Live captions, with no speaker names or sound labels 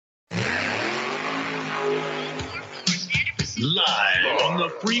Live on the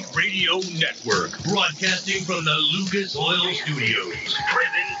Freak Radio Network, broadcasting from the Lucas Oil Studios.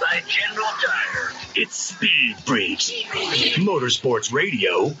 Driven by General Tire. It's Speed Freaks. Motorsports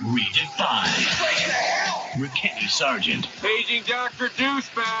Radio redefined. With Kenny Sargent. Paging Dr.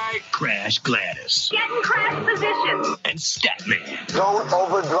 Douchebag. Crash Gladys. Get in crash position. And Statman. Don't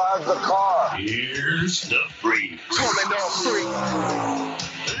overdrive the car. Here's the Freaks. Coming down, freak.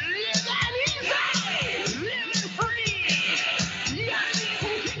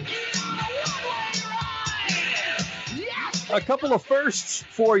 A couple of firsts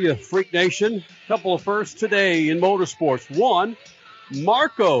for you, Freak Nation. A couple of firsts today in motorsports. One,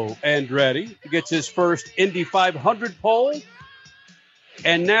 Marco Andretti gets his first Indy 500 pole,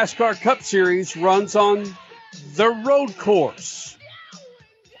 and NASCAR Cup Series runs on the road course.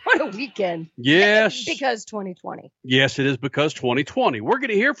 What a weekend. Yes. Because 2020. Yes, it is because 2020. We're going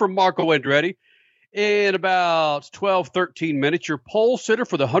to hear from Marco Andretti in about 12, 13 minutes. Your pole sitter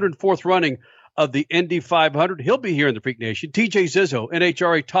for the 104th running of the Indy 500. He'll be here in the Freak Nation. TJ Zizzo,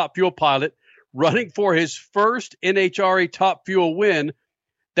 NHRA Top Fuel pilot, running for his first NHRA Top Fuel win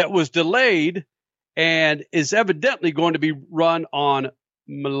that was delayed and is evidently going to be run on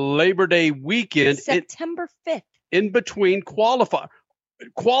Labor Day weekend. September 5th. In between qualifying.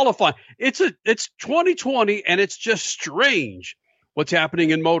 It's 2020, and it's just strange what's happening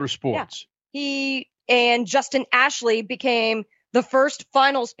in motorsports. Yeah. He and Justin Ashley became the first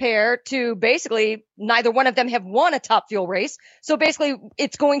finals pair to basically neither one of them have won a Top Fuel race. So basically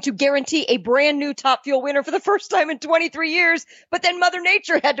it's going to guarantee a brand new Top Fuel winner for the first time in 23 years. But then Mother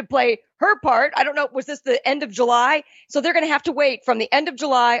Nature had to play her part. I don't know. Was this the end of July? So they're going to have to wait from the end of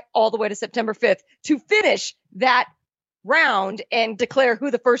July all the way to September 5th to finish that round and declare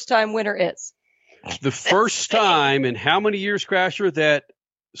who the first time winner is. The first time in how many years, Crasher, that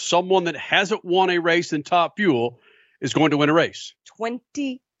someone that hasn't won a race in Top Fuel is going to win a race.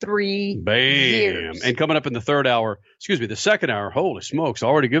 23 Bam. years. And coming up in the the second hour, holy smokes,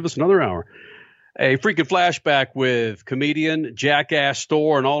 already give us another hour. A freaking flashback with comedian, jackass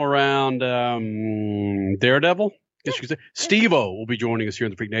Thor, and all around Daredevil. Guess you could say. Steve-O will be joining us here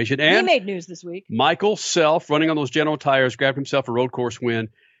in the Freak Nation. And he made news this week. Michael Self, running on those General Tires, grabbed himself a road course win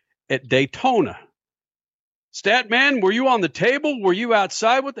at Daytona. Statman, were you on the table? Were you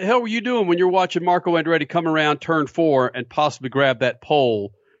outside? What the hell were you doing when you're watching Marco Andretti come around turn 4 and possibly grab that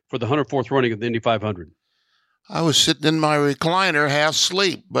pole for the 104th running of the Indy 500? I was sitting in my recliner, half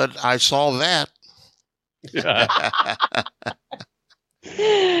asleep, but I saw that.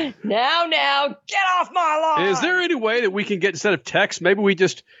 Now, get off my lawn. Is there any way that we can get, instead of text, maybe we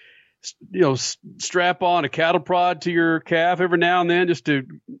just, strap on a cattle prod to your calf every now and then just to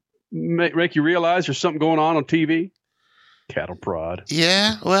make you realize there's something going on TV? Cattle prod.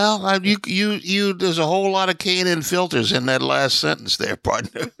 Yeah, well, you there's a whole lot of K&N filters in that last sentence there,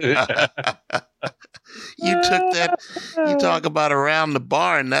 partner. You took that. You talk about around the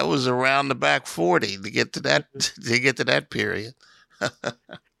barn. That was around the back 40 to get to that period.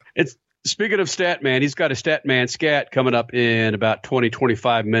 It's speaking of Statman. He's got a Statman scat coming up in about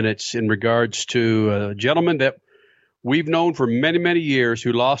 20-25 minutes in regards to a gentleman that we've known for many, many years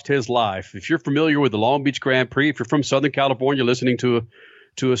who lost his life. If you're familiar with the Long Beach Grand Prix, if you're from Southern California listening to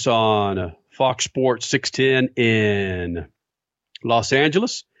us on Fox Sports 610 in Los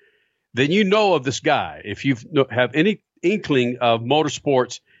Angeles, then you know of this guy. If you have any inkling of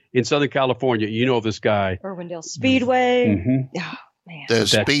motorsports in Southern California, you know of this guy. Irwindale Speedway. Mm-hmm. Oh, man. The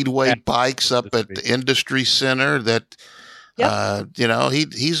Speedway bikes up at the Industry Center that,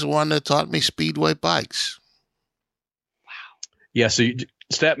 he's the one that taught me Speedway bikes. Yeah, so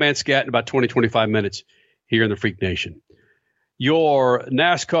Statman scat in about 20-25 minutes here in the Freak Nation. Your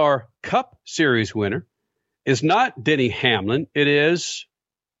NASCAR Cup Series winner is not Denny Hamlin. It is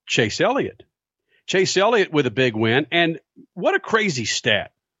Chase Elliott. Chase Elliott with a big win. And what a crazy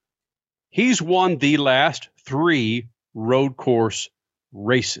stat. He's won the last 3 road course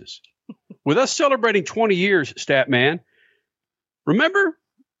races. With us celebrating 20 years, Statman, remember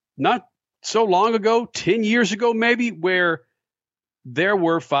not so long ago, 10 years ago maybe, where there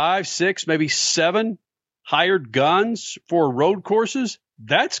were 5, 6, maybe 7 hired guns for road courses?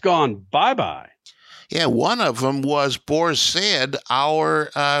 That's gone bye-bye. Yeah, one of them was Boris Said, our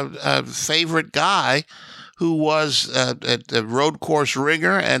favorite guy, who was a road course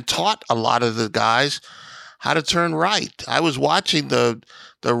ringer and taught a lot of the guys how to turn right. I was watching the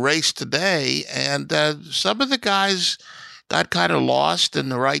race today, and some of the guys got kind of lost in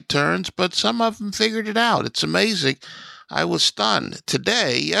the right turns, but some of them figured it out. It's amazing. I was stunned.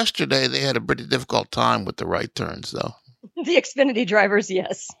 Yesterday, they had a pretty difficult time with the right turns, though. The Xfinity drivers,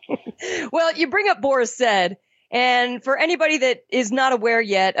 yes. Well, you bring up Boris Said, And for anybody that is not aware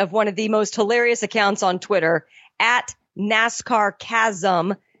yet of one of the most hilarious accounts on Twitter, at NASCAR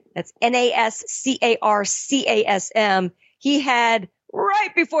Chasm, that's NASCARCASM, he had,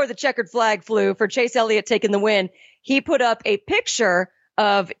 right before the checkered flag flew for Chase Elliott taking the win, he put up a picture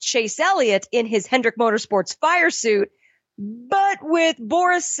of Chase Elliott in his Hendrick Motorsports fire suit, but with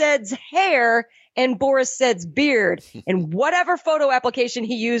Boris Said's hair and Boris Said's beard. And whatever photo application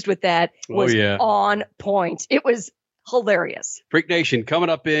he used with that was on point. It was hilarious. Freak Nation, coming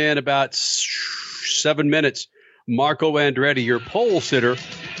up in about 7 minutes. Marco Andretti, your pole sitter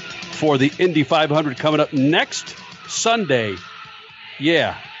for the Indy 500, coming up next Sunday.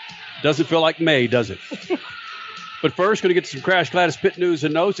 Yeah, doesn't feel like May, does it? But first, going to get some Crash Gladys pit news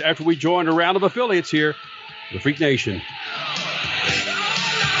and notes after we join a round of affiliates here, the Freak Nation.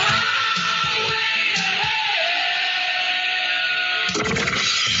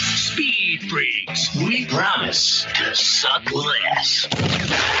 Speed Freaks, we promise to suck less.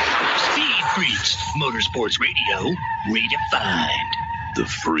 Speed Freaks, Motorsports Radio, redefined. The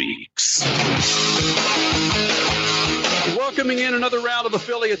Freaks. Welcoming in another round of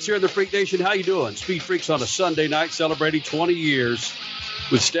affiliates here in the Freak Nation. How you doing? Speed Freaks on a Sunday night celebrating 20 years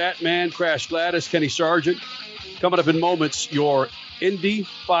with Statman, Crash Gladys, Kenny Sargent. Coming up in moments, your Indy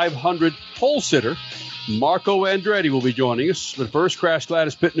 500 pole sitter, Marco Andretti, will be joining us. But first, Crash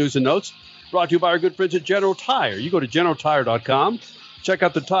Gladys pit news and notes brought to you by our good friends at General Tire. You go to GeneralTire.com, check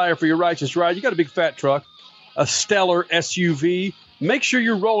out the tire for your righteous ride. You got a big fat truck, a stellar SUV. Make sure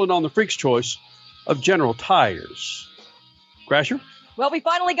you're rolling on the Freak's Choice of General Tires. Crasher? Well, we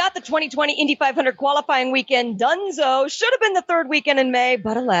finally got the 2020 Indy 500 qualifying weekend donezo. Should have been the third weekend in May,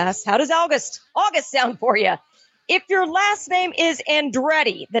 but alas, how does August sound for you? If your last name is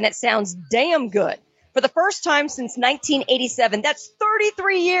Andretti, then it sounds damn good. For the first time since 1987, that's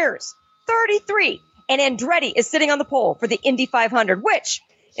 33 years. 33. And Andretti is sitting on the pole for the Indy 500, which,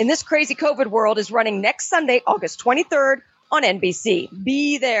 in this crazy COVID world, is running next Sunday, August 23rd on NBC.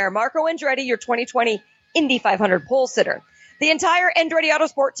 Be there. Marco Andretti, your 2020 Indy 500 pole sitter. The entire Andretti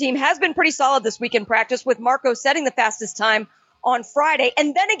Autosport team has been pretty solid this week in practice, with Marco setting the fastest time on Friday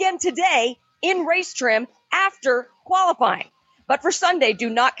and then again today in race trim after qualifying. But for Sunday, do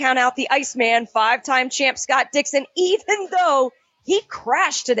not count out the Iceman, 5-time champ Scott Dixon, even though he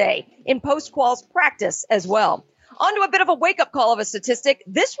crashed today in post-quals practice as well. On to a bit of a wake-up call of a statistic.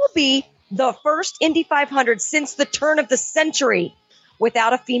 This will be the first Indy 500 since the turn of the century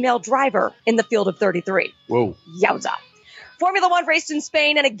without a female driver in the field of 33. Whoa. Yowza. Formula One raced in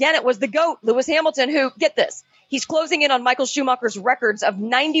Spain, and again, it was the GOAT, Lewis Hamilton, who, get this, he's closing in on Michael Schumacher's records of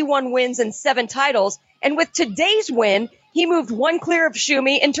 91 wins and 7 titles. And with today's win, he moved one clear of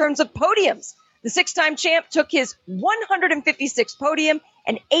Schumi in terms of podiums. The 6-time champ took his 156th podium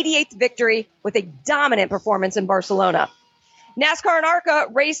and 88th victory with a dominant performance in Barcelona. NASCAR and ARCA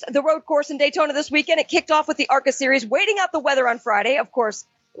raced the road course in Daytona this weekend. It kicked off with the ARCA Series, waiting out the weather on Friday. Of course,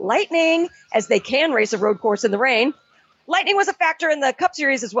 lightning, as they can race a road course in the rain. Lightning was a factor in the Cup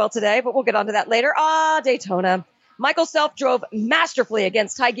Series as well today, but we'll get onto that later. Daytona. Michael Self drove masterfully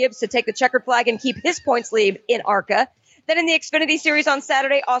against Ty Gibbs to take the checkered flag and keep his points lead in ARCA. Then in the Xfinity Series on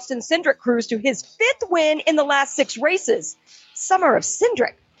Saturday, Austin Cindric cruised to his 5th win in the last 6 races. Summer of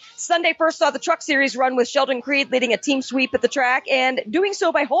Cindric. Sunday first saw the Truck Series run with Sheldon Creed leading a team sweep at the track and doing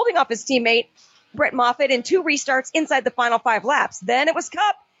so by holding off his teammate Brett Moffitt in 2 restarts inside the final 5 laps. Then it was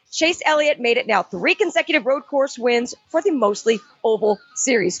Cup. Chase Elliott made it now 3 consecutive road course wins for the mostly oval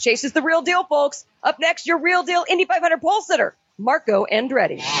series. Chase is the real deal, folks. Up next, your real deal Indy 500 pole sitter, Marco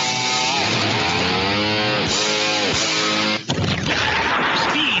Andretti.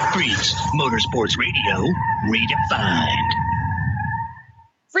 Speed Freaks, Motorsports Radio, redefined.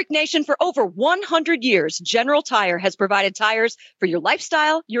 Freak Nation, for over 100 years, General Tire has provided tires for your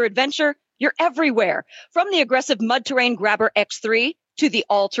lifestyle, your adventure, your everywhere. From the aggressive mud terrain Grabber X3 to the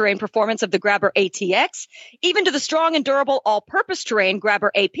all-terrain performance of the Grabber ATX, even to the strong and durable all-purpose terrain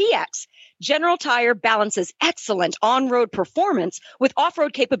Grabber APX. General Tire balances excellent on-road performance with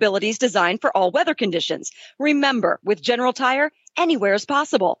off-road capabilities designed for all weather conditions. Remember, with General Tire, anywhere is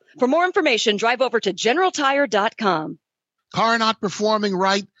possible. For more information, drive over to GeneralTire.com. Car not performing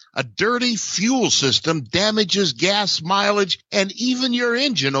right? A dirty fuel system damages gas mileage and even your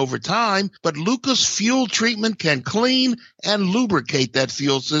engine over time, but Lucas Fuel Treatment can clean and lubricate that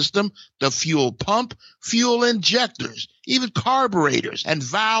fuel system, the fuel pump, fuel injectors, even carburetors and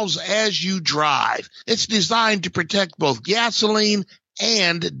valves as you drive. It's designed to protect both gasoline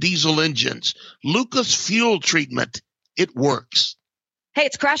and diesel engines. Lucas Fuel Treatment. It works. Hey,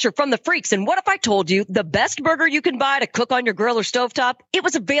 it's Crasher from the Freaks, and what if I told you the best burger you can buy to cook on your grill or stovetop, it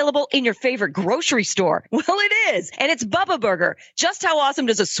was available in your favorite grocery store? Well, it is, and it's Bubba Burger. Just how awesome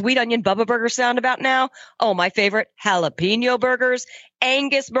does a sweet onion Bubba Burger sound about now? Oh, my favorite, jalapeno burgers,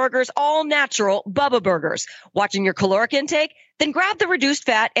 Angus burgers, all natural Bubba Burgers. Watching your caloric intake? Then grab the reduced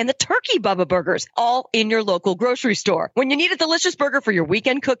fat and the turkey Bubba Burgers, all in your local grocery store. When you need a delicious burger for your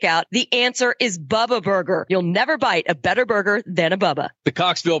weekend cookout, the answer is Bubba Burger. You'll never bite a better burger than a Bubba. The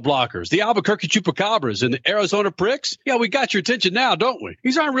Coxville Blockers, the Albuquerque Chupacabras, and the Arizona Pricks. Yeah, we got your attention now, don't we?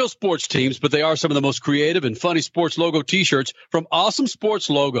 These aren't real sports teams, but they are some of the most creative and funny sports logo t-shirts from Awesome Sports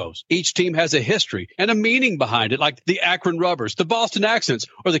Logos. Each team has a history and a meaning behind it, like the Akron Rubbers, the Boston Accents,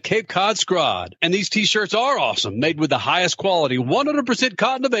 or the Cape Cod Scrod. And these t-shirts are awesome, made with the highest quality, 100%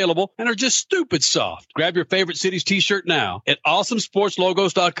 cotton available, and are just stupid soft. Grab your favorite city's t-shirt now at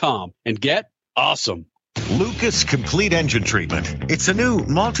awesomesportslogos.com and get awesome. Lucas Complete Engine Treatment. It's a new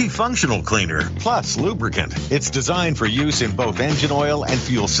multifunctional cleaner plus lubricant. It's designed for use in both engine oil and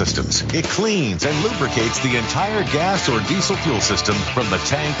fuel systems. It cleans and lubricates the entire gas or diesel fuel system from the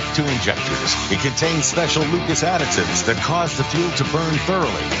tank to injectors. It contains special Lucas additives that cause the fuel to burn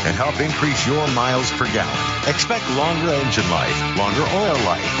thoroughly and help increase your miles per gallon. Expect longer engine life, longer oil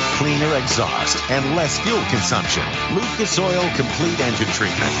life, cleaner exhaust, and less fuel consumption. Lucas Oil Complete Engine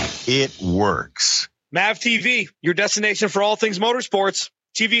Treatment. It works. MAV TV, your destination for all things motorsports.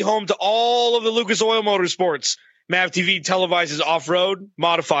 TV home to all of the Lucas Oil Motorsports. MAV TV televises off-road,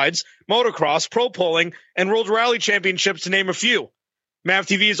 modifieds, motocross, pro polling, and World Rally Championships, to name a few. MAV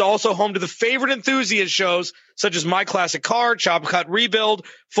TV is also home to the favorite enthusiast shows such as My Classic Car, Chop Cut Rebuild,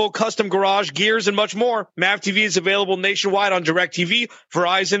 Full Custom Garage, Gears, and much more. MAV TV is available nationwide on DirecTV,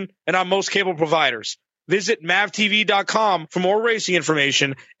 Verizon, and on most cable providers. Visit MAVTV.com for more racing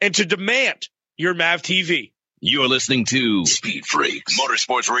information and to demand your MAV TV. You're listening to Speed Freaks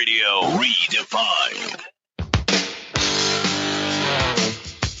Motorsports Radio Redefined.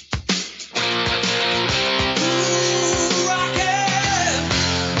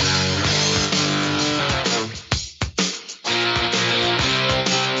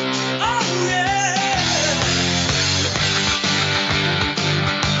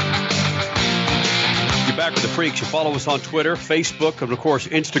 Back with the Freaks. You follow us on Twitter, Facebook, and of course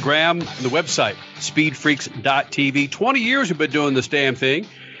Instagram, and the website speedfreaks.tv. 20 years we've been doing this damn thing,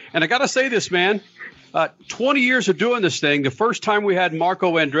 and I gotta say this, man, 20 years of doing this thing. The first time we had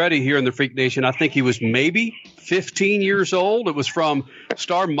Marco Andretti here in the Freak Nation, I think he was maybe 15 years old. It was from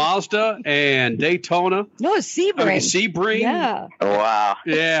Star Mazda and Daytona. No, it's Sebring. Sebring. Yeah. Oh, wow.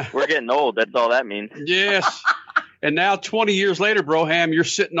 Yeah. We're getting old. That's all that means. Yes. And now 20 years later, Broham, you're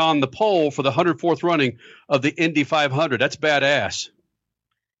sitting on the pole for the 104th running of the Indy 500. That's badass.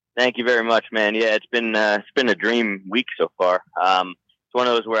 Thank you very much, man. Yeah, it's been a dream week so far. It's one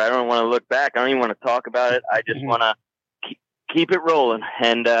of those where I don't want to look back. I don't even want to talk about it. I just want to keep it rolling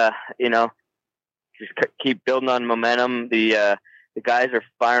and, just keep building on momentum. The guys are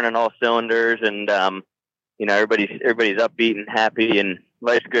firing on all cylinders and, everybody's upbeat and happy and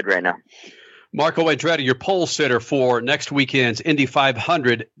life's good right now. Marco Andretti, your pole sitter for next weekend's Indy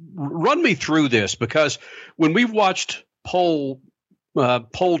 500. Run me through this, because when we've watched pole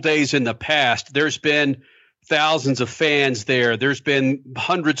days in the past, there's been thousands of fans there. There's been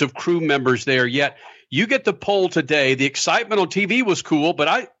hundreds of crew members there. Yet you get the pole today. The excitement on TV was cool,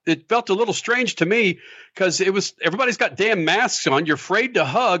 but it felt a little strange to me because everybody's got damn masks on. You're afraid to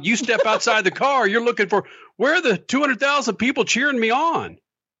hug. You step outside the car. You're looking for, where are the 200,000 people cheering me on?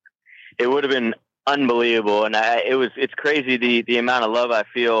 It would have been unbelievable. And it's crazy the amount of love I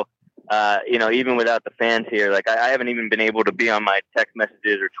feel, even without the fans here. Like I haven't even been able to be on my text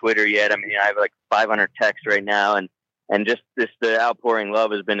messages or Twitter yet. I mean, I have like 500 texts right now and just the outpouring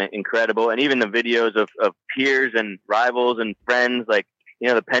love has been incredible. And even the videos of peers and rivals and friends, like,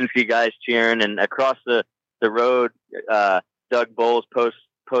 the Penske guys cheering, and across the road, Doug Bowles posts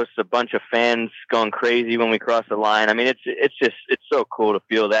a bunch of fans going crazy when we cross the line. I mean, it's so cool to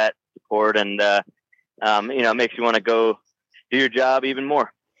feel that support, and it makes you want to go do your job even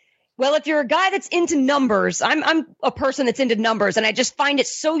more. Well, if you're a guy that's into numbers, I'm a person that's into numbers, and I just find it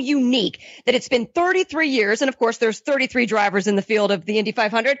so unique that it's been 33 years. And of course, there's 33 drivers in the field of the Indy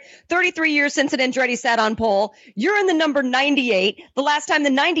 500, 33 years since an Andretti sat on pole. You're in the number 98. The last time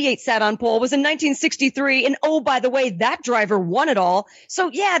the 98 sat on pole was in 1963. And oh, by the way, that driver won it all. So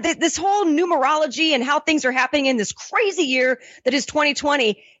yeah, this whole numerology and how things are happening in this crazy year that is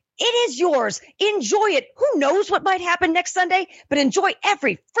 2020, it is yours. Enjoy it. Who knows what might happen next Sunday, but enjoy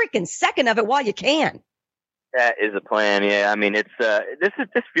every freaking second of it while you can. That is a plan. Yeah. I mean, it's,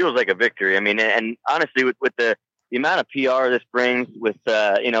 this feels like a victory. I mean, and honestly, with the the amount of PR this brings with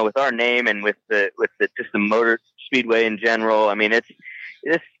with our name and with the just the motor speedway in general. I mean,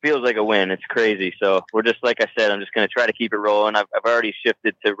 this feels like a win. It's crazy. So we're just, like I said, I'm just going to try to keep it rolling. I've already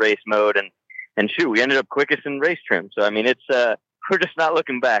shifted to race mode, and shoot, we ended up quickest in race trim. So I mean, it's we're just not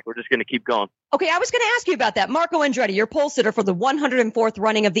looking back. We're just going to keep going. Okay, I was going to ask you about that. Marco Andretti, your pole sitter for the 104th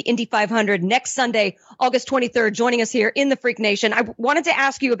running of the Indy 500 next Sunday, August 23rd, joining us here in the Freak Nation. I wanted to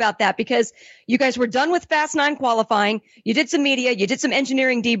ask you about that because you guys were done with Fast 9 qualifying. You did some media, you did some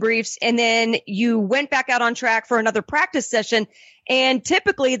engineering debriefs, and then you went back out on track for another practice session. And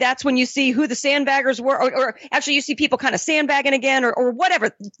typically that's when you see who the sandbaggers were, or actually you see people kind of sandbagging again or whatever.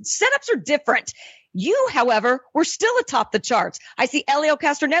 Setups are different. You, however, were still atop the charts. I see Elio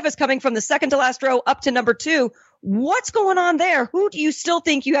Castroneves coming from the second to last row up to number 2. What's going on there? Who do you still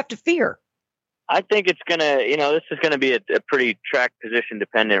think you have to fear? I think it's going to, this is going to be a pretty track position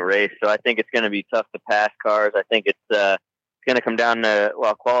dependent race. So I think it's going to be tough to pass cars. I think it's going to come down to,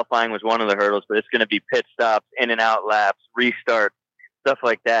 qualifying was one of the hurdles, but it's going to be pit stops, in and out laps, restart, stuff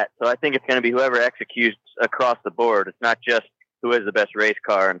like that. So I think it's going to be whoever executes across the board. It's not just who has the best race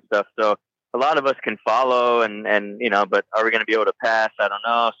car and stuff. So a lot of us can follow and but are we going to be able to pass? I don't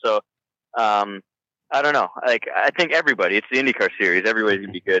know. So, I don't know. Like, I think everybody, it's the IndyCar series. Everybody's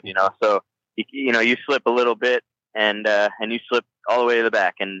going to be good, So, you slip a little bit and you slip all the way to the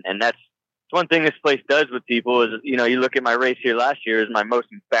back. And that's one thing this place does with people is, you look at my race here last year is my most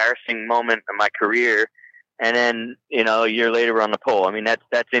embarrassing moment of my career. And then, a year later we're on the pole. I mean,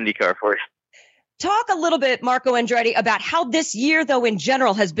 that's IndyCar for you. Talk a little bit, Marco Andretti, about how this year, though, in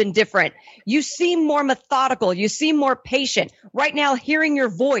general has been different. You seem more methodical. You seem more patient. Right now, hearing your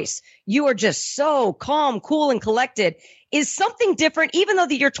voice, you are just so calm, cool, and collected. Is something different, even though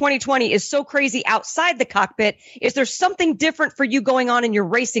the year 2020 is so crazy outside the cockpit? Is there something different for you going on in your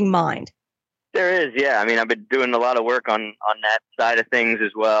racing mind? There is, yeah. I mean, I've been doing a lot of work on that side of things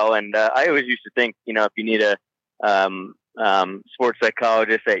as well. And I always used to think, if you need a sports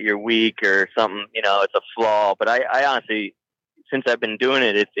psychologist at your week or something, it's a flaw. But I honestly, since I've been doing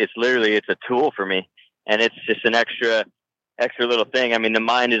it, it's literally, it's a tool for me. And it's just an extra little thing. I mean, the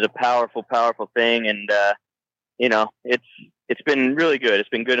mind is a powerful, powerful thing. And, it's been really good. It's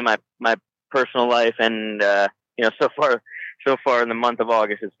been good in my personal life. And, so far in the month of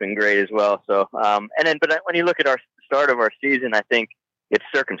August, it's been great as well. So, but when you look at our start of our season, I think it's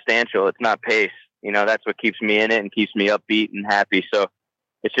circumstantial. It's not pace. That's what keeps me in it and keeps me upbeat and happy. So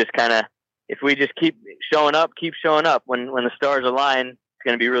it's just kind of, if we just keep showing up, when the stars align, it's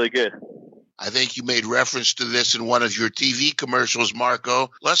going to be really good. I think you made reference to this in one of your TV commercials,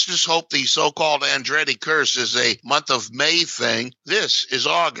 Marco. Let's just hope the so-called Andretti curse is a month of May thing. This is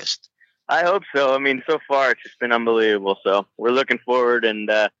August. I hope so. I mean, so far it's just been unbelievable. So we're looking forward and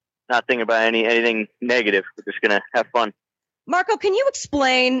not thinking about anything negative. We're just going to have fun. Marco, can you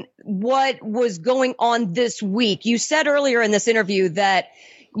explain what was going on this week? You said earlier in this interview that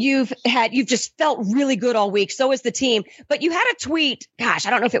you've just felt really good all week. So is the team. But you had a tweet, gosh,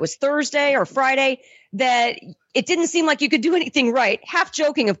 I don't know if it was Thursday or Friday, that it didn't seem like you could do anything right. Half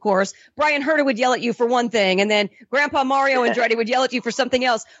joking, of course. Brian Herta would yell at you for one thing, and then Grandpa Mario Andretti would yell at you for something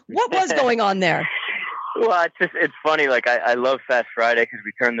else. What was going on there? Well, it's funny. Like, I love Fast Friday because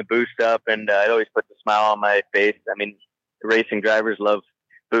we turn the boost up, and it always puts a smile on my face. I mean, the racing drivers love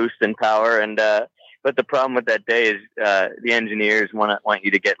boost and power, and but the problem with that day is the engineers want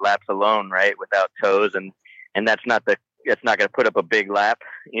you to get laps alone, right, without tows, and that's not going to put up a big lap,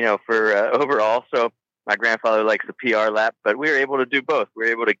 for overall. So my grandfather likes the PR lap, but we were able to do both. We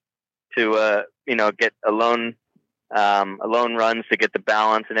were able to get alone runs to get the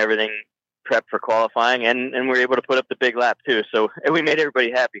balance and everything prepped for qualifying, and we were able to put up the big lap too. So we made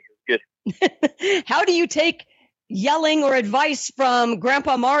everybody happy. It was good. How do you take yelling or advice from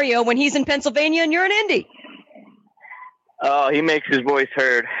Grandpa Mario when he's in Pennsylvania and you're in Indy? Oh, he makes his voice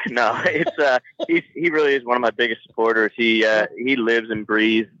heard. No, it's he really is one of my biggest supporters. He lives and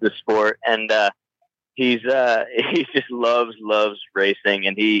breathes the sport, and he just loves racing,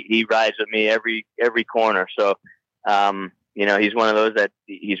 and he rides with me every corner. So he's one of those that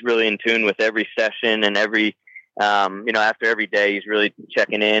he's really in tune with every session and every after every day he's really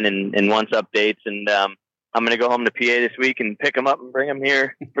checking in and wants updates. And I'm going to go home to PA this week and pick him up and bring him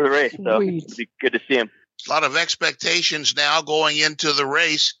here for the race. So it'll be good to see him. A lot of expectations now going into the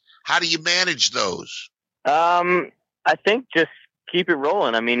race. How do you manage those? I think just keep it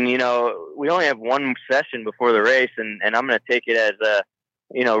rolling. I mean, we only have one session before the race, and I'm going to take it as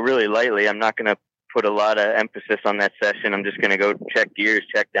really lightly. I'm not going to put a lot of emphasis on that session. I'm just going to go check gears,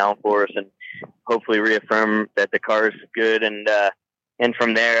 check downforce, and hopefully reaffirm that the car is good. And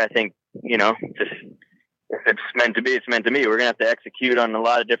from there, I think, just if it's meant to be, it's meant to be. We're gonna have to execute on a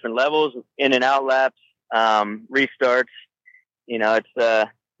lot of different levels, in and out laps, restarts. You know,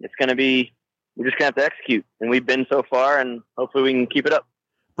 it's gonna be. We're just gonna have to execute, and we've been so far, and hopefully we can keep it up.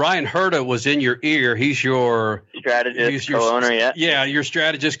 Brian Herta was in your ear. He's your strategist, co-owner. Yeah, your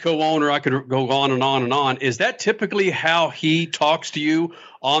strategist, co-owner. I could go on and on and on. Is that typically how he talks to you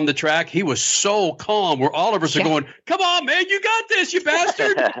on the track? He was so calm, where all of us are going, "Come on, man, you got this, you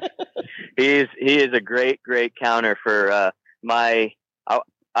bastard." He is a great counter for I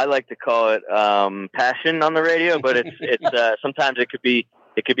like to call it passion on the radio, but it's sometimes it could be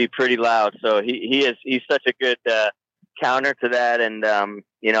pretty loud. So he's such a good counter to that, and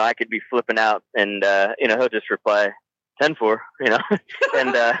you know, I could be flipping out, and you know, he'll just reply 10-4, you know,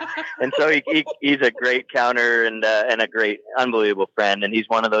 and so he's a great counter and a great, unbelievable friend, and he's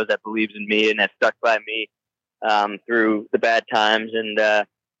one of those that believes in me and has stuck by me through the bad times, and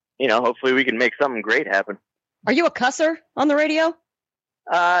you know, hopefully we can make something great happen. Are you a cusser on the radio?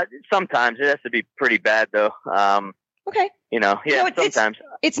 Sometimes it has to be pretty bad though. Okay. You know, yeah, sometimes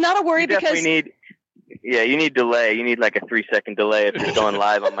it's not a worry because you need delay. You need like a 3-second delay if you're going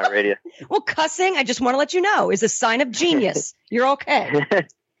live on my radio. Well, cussing, I just want to let you know, is a sign of genius. You're okay.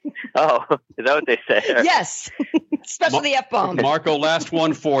 Oh, is that what they say? Yes, especially the F-bomb. Marco, last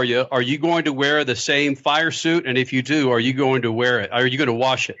one for you. Are you going to wear the same fire suit? And if you do, are you going to wear it? Are you going to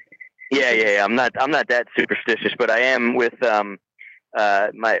wash it? Yeah. I'm not that superstitious, but I am with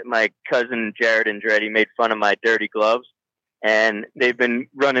my cousin Jared Andretti made fun of my dirty gloves. And they've been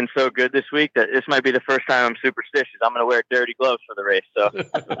running so good this week that this might be the first time I'm superstitious. I'm going to wear dirty gloves for the race. So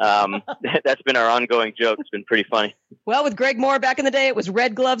that's been our ongoing joke. It's been pretty funny. Well, with Greg Moore back in the day, it was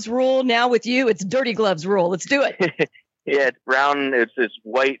red gloves rule. Now with you, it's dirty gloves rule. Let's do it. Yeah, it's brown. It's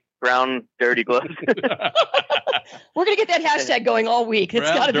white, brown, dirty gloves. We're going to get that hashtag going all week.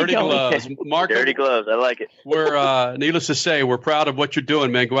 It's got to be going. Gloves. Marco, dirty gloves. I like it. We're, needless to say, we're proud of what you're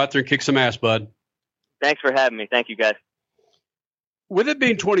doing, man. Go out there and kick some ass, bud. Thanks for having me. Thank you, guys. With it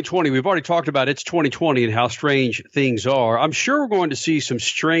being 2020, we've already talked about it's 2020 and how strange things are. I'm sure we're going to see some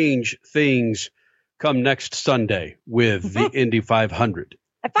strange things come next Sunday with the Indy 500.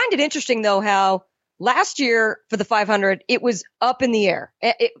 I find it interesting, though, how last year for the 500, it was up in the air.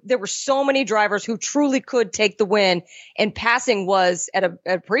 There were so many drivers who truly could take the win, and passing was at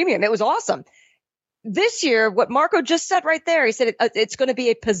a premium. It was awesome. This year, what Marco just said right there, he said it's going to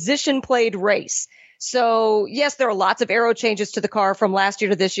be a position-played race. So, yes, there are lots of aero changes to the car from last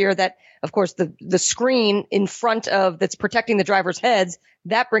year to this year that, of course, the screen in front of that's protecting the drivers' heads,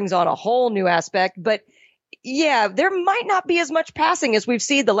 that brings on a whole new aspect. But, yeah, there might not be as much passing as we've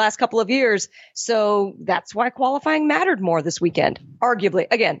seen the last couple of years. So that's why qualifying mattered more this weekend. Arguably,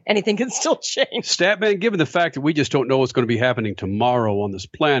 again, anything can still change. Statman, given the fact that we just don't know what's going to be happening tomorrow on this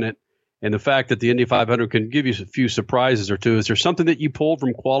planet, and the fact that the Indy 500 can give you a few surprises or two, is there something that you pulled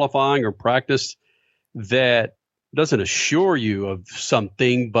from qualifying or practice that doesn't assure you of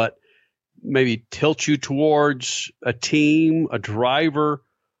something, but maybe tilt you towards a team, a driver,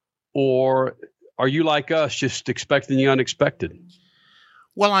 or are you like us, just expecting the unexpected?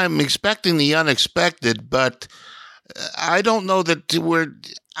 Well, I'm expecting the unexpected, but I don't know that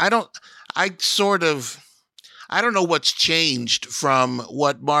I don't know what's changed from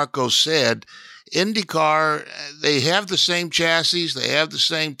what Marco said. IndyCar, they have the same chassis, they have the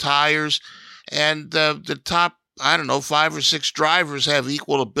same tires, and the top, 5 or 6 drivers have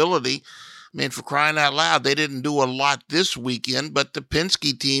equal ability. I mean, for crying out loud, they didn't do a lot this weekend, but the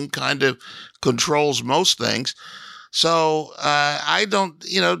Penske team kind of controls most things. So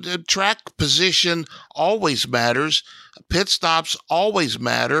the track position always matters. Pit stops always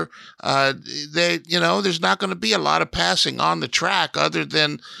matter. There's not going to be a lot of passing on the track other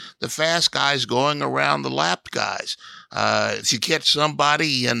than the fast guys going around the lapped guys. If you catch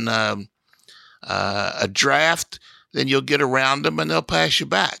somebody in a draft, then you'll get around them and they'll pass you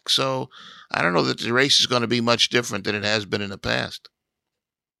back. So I don't know that the race is going to be much different than it has been in the past.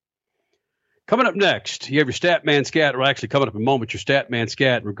 Coming up next, you have your Statman Scat, or actually coming up in a moment, your Statman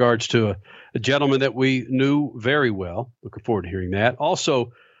Scat in regards to a gentleman that we knew very well. Looking forward to hearing that.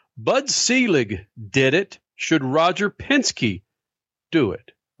 Also, Bud Selig did it. Should Roger Penske do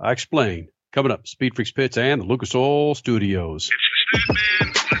it? I explain. Coming up, Speed Freaks Pits and the Lucas Oil Studios. It's the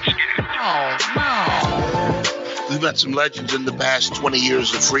Statman. Let's get it. Oh, no. The We've got some legends in the past 20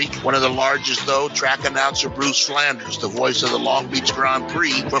 years of Freak. One of the largest, though, track announcer Bruce Flanders, the voice of the Long Beach Grand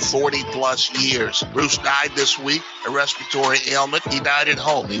Prix for 40-plus years. Bruce died this week, a respiratory ailment. He died at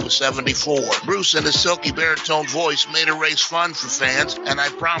home. He was 74. Bruce and his silky baritone voice made a race fun for fans, and I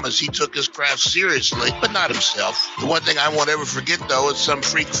promise he took his craft seriously, but not himself. The one thing I won't ever forget, though, is some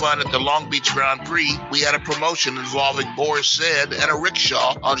freak fun at the Long Beach Grand Prix. We had a promotion involving Boris Said and a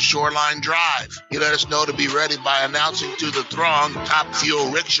rickshaw on Shoreline Drive. He let us know to be ready by announcing to the throng, Top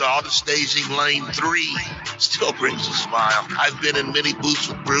Fuel Rickshaw to staging lane 3. Still brings a smile. I've been in many booths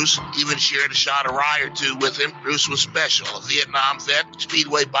with Bruce, even shared a shot of rye or two with him. Bruce was special, a Vietnam vet,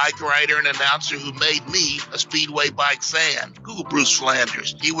 Speedway bike rider, and announcer who made me a Speedway bike fan. Google Bruce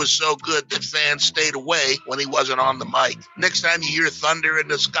Flanders. He was so good that fans stayed away when he wasn't on the mic. Next time you hear thunder in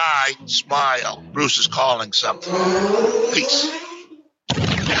the sky, smile. Bruce is calling something. Peace.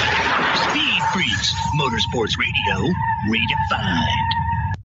 Speed Freaks, Motorsports Radio, redefined.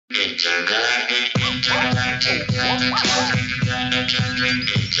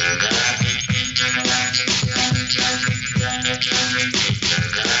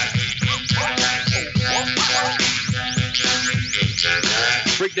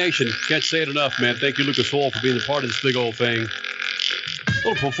 Freak Nation, can't say it enough, man. Thank you, Lucas Oil, for being a part of this big old thing.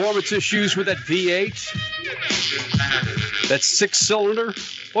 Little performance issues with that V8, that 6-cylinder.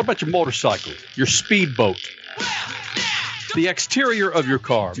 What about your motorcycle, your speedboat, the exterior of your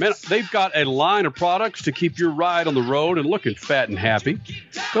car? Man, they've got a line of products to keep your ride on the road and looking fat and happy.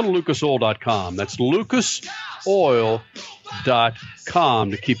 Go to lucasoil.com. That's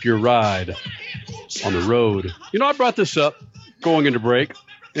lucasoil.com to keep your ride on the road. You know, I brought this up going into break,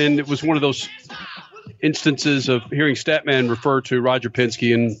 and it was one of those instances of hearing Statman refer to Roger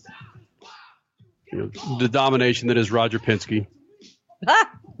Penske and the domination that is Roger Penske.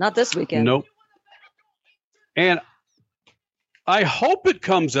 Not this weekend. Nope. And I hope it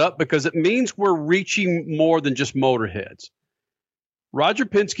comes up because it means we're reaching more than just motorheads. Roger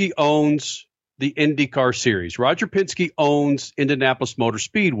Penske owns the IndyCar Series. Roger Penske owns Indianapolis Motor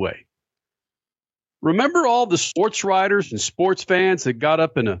Speedway. Remember all the sports writers and sports fans that got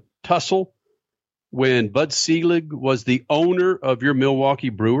up in a tussle when Bud Selig was the owner of your Milwaukee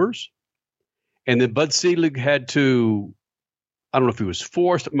Brewers? And then Bud Selig had to, I don't know if he was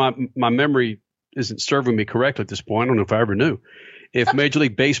forced. My memory isn't serving me correctly at this point. I don't know if I ever knew. If Major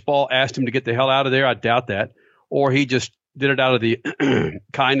League Baseball asked him to get the hell out of there, I doubt that. Or he just did it out of the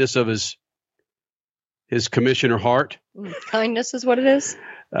kindness of his commissioner heart. Kindness is what it is?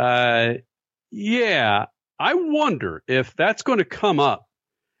 Yeah. I wonder if that's going to come up.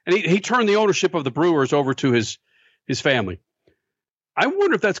 And he turned the ownership of the Brewers over to his family. I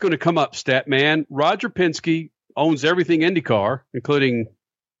wonder if that's going to come up, Statman. Roger Penske owns everything IndyCar, including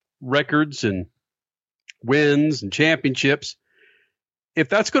records and wins and championships. If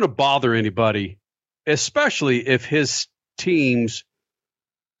that's going to bother anybody, especially if his teams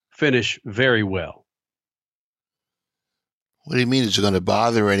finish very well. What do you mean it's going to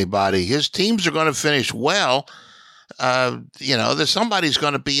bother anybody? His teams are going to finish well. There's somebody's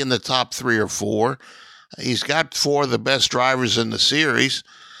going to be in the top 3 or 4. He's got 4 of the best drivers in the series.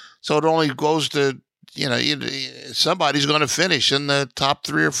 So it only goes to, somebody's going to finish in the top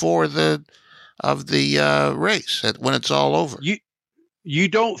 3 or 4 of the race when it's all over. You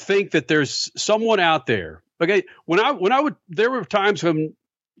don't think that there's someone out there? Okay, there were times when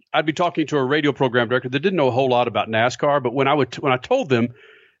I'd be talking to a radio program director that didn't know a whole lot about NASCAR, but when I told them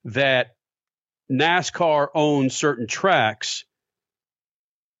that NASCAR owns certain tracks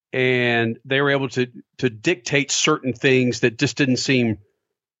and they were able to dictate certain things that just didn't seem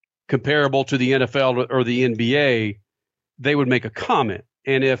comparable to the NFL or the NBA, they would make a comment.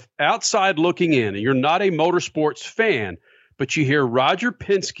 And if outside looking in, and you're not a motorsports fan, but you hear Roger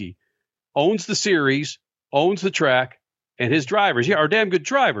Penske owns the series, owns the track, and his drivers, are damn good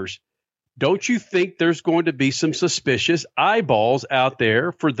drivers, don't you think there's going to be some suspicious eyeballs out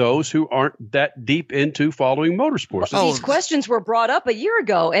there for those who aren't that deep into following motorsports? These questions were brought up a year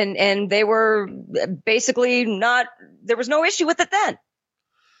ago, and they were basically there was no issue with it then.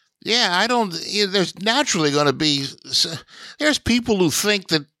 Yeah, there's naturally going to be, there's people who think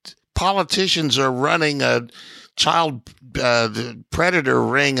that politicians are running a child predator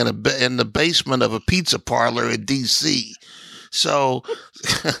ring in the basement of a pizza parlor in D.C. So,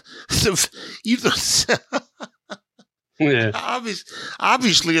 yeah.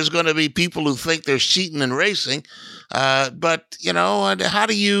 Obviously, there's going to be people who think there's cheating in racing, but how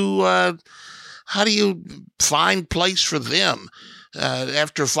do you find place for them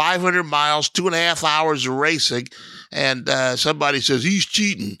after 500 miles, 2.5 hours of racing, and somebody says he's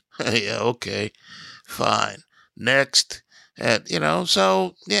cheating? Yeah, okay, fine. next.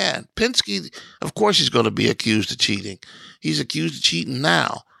 So yeah, Penske, of course he's going to be accused of cheating. He's accused of cheating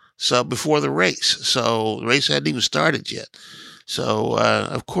now. So before the race. So the race hadn't even started yet. So,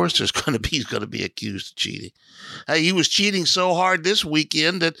 of course he's going to be accused of cheating. He was cheating so hard this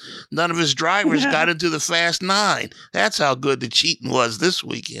weekend that none of his drivers got into the Fast 9. That's how good the cheating was this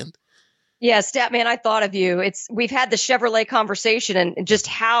weekend. Yeah, Statman, I thought of you. We've had the Chevrolet conversation and just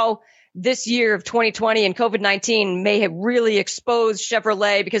how this year of 2020 and COVID-19 may have really exposed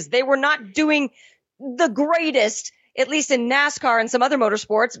Chevrolet because they were not doing the greatest, at least in NASCAR and some other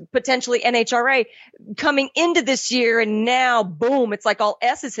motorsports, potentially NHRA, coming into this year. And now, boom, it's like all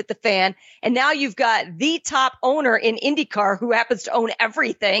S's hit the fan. And now you've got the top owner in IndyCar who happens to own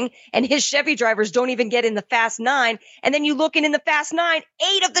everything. And his Chevy drivers don't even get in the Fast 9. And then you look in the Fast 9,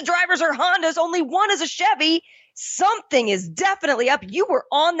 8 of the drivers are Hondas, only 1 is a Chevy. Something is definitely up. You were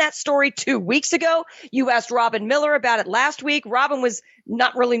on that story 2 weeks ago. You asked Robin Miller about it last week. Robin was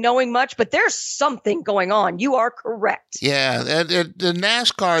not really knowing much, but there's something going on. You are correct. Yeah, the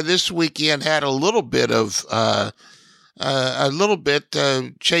NASCAR this weekend had a little bit of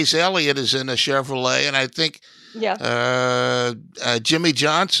Chase Elliott is in a Chevrolet, and I think Jimmy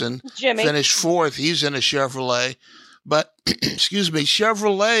Johnson finished 4th. He's in a Chevrolet, but excuse me,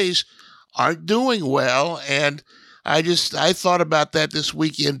 Chevrolets aren't doing well, and I thought about that this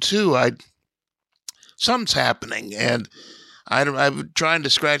weekend too. Something's happening, and I'm trying to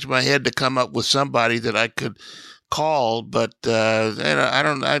scratch my head to come up with somebody that I could call, but I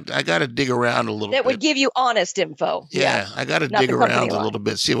don't. I got to dig around a little bit. That would give you honest info. Yeah, I got to dig around a little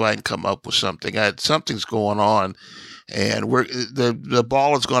bit, see if I can come up with something. Something's going on, and the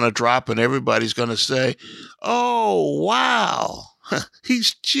ball is going to drop, and everybody's going to say, "Oh, wow."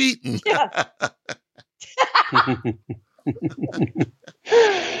 He's cheating. Yeah.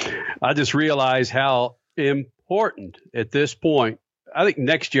 I just realized how important at this point, I think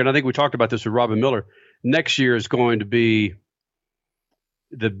next year, and I think we talked about this with Robin Miller, next year is going to be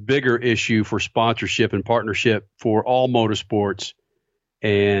the bigger issue for sponsorship and partnership for all motorsports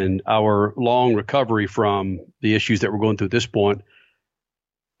and our long recovery from the issues that we're going through at this point.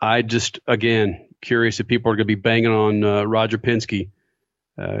 I just, again, curious if people are going to be banging on Roger Penske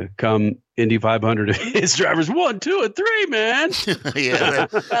come Indy 500. His drivers 1, 2, and 3, man. Yeah,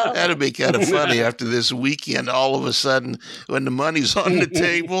 that'd be kind of funny after this weekend. All of a sudden, when the money's on the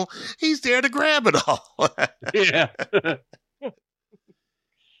table, he's there to grab it all. Yeah.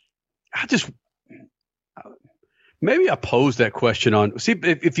 Maybe I pose that question on. See,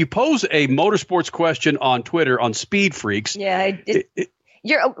 if you pose a motorsports question on Twitter on Speed Freaks, all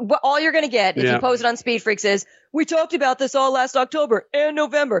you're going to get if you post it on Speed Freaks is, we talked about this all last October and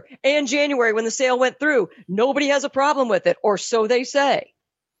November and January when the sale went through. Nobody has a problem with it, or so they say.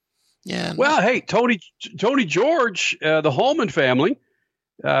 Yeah. Well, hey, Tony George, the Holman family,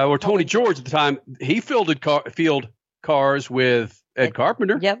 or Tony George at the time, he fielded cars with Ed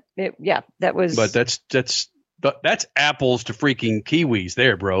Carpenter. Yep. That was. But that's apples to freaking kiwis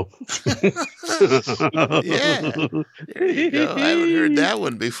there, bro. Yeah. There you go. I haven't heard that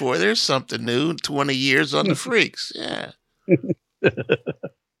one before. There's something new. 20 years on the Freaks. Yeah.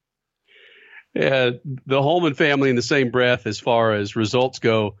 Yeah. The Holman family in the same breath as far as results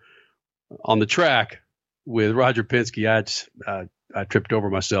go on the track with Roger Penske. I tripped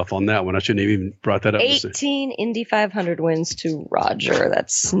over myself on that one. I shouldn't have even brought that up. 18 Indy 500 wins to Roger.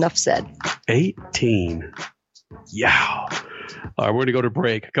 That's enough said. 18. Yeah. All right, we're going to go to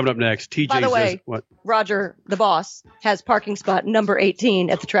break. Coming up next, TJ By the way, says, what? Roger, the boss, has parking spot number 18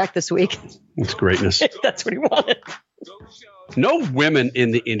 at the track this week. That's greatness. That's what he wanted. No women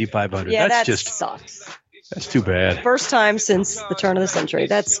in the Indy 500. Yeah, that just sucks. That's too bad. First time since the turn of the century.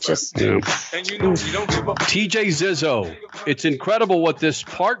 That's just. Yeah. TJ Zizzo. It's incredible what this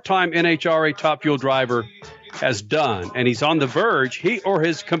part-time NHRA Top Fuel driver has done, and he's on the verge, he or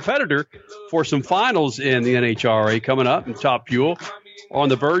his competitor, for some finals in the NHRA coming up in Top Fuel, on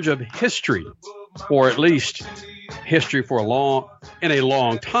the verge of history, or at least history for a long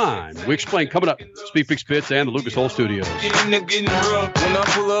time. We explain coming up. Speed Freaks Pits and the Lucas Oil Studios. When I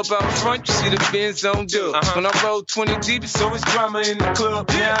pull up out front, you see the Benz on dub. When I roll 20 deep, so it's drama in the club.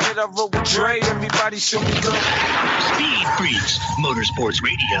 Now that I roll with Dre, everybody show me love. Speed Freaks, Motorsports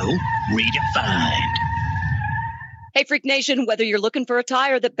Radio, redefined. Hey, Freak Nation, whether you're looking for a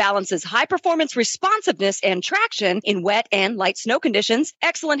tire that balances high performance responsiveness and traction in wet and light snow conditions,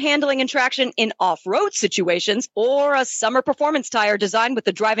 excellent handling and traction in off-road situations, or a summer performance tire designed with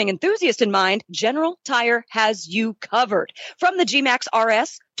the driving enthusiast in mind, General Tire has you covered. From the G-Max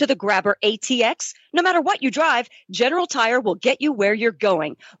RS to the Grabber ATX, no matter what you drive, General Tire will get you where you're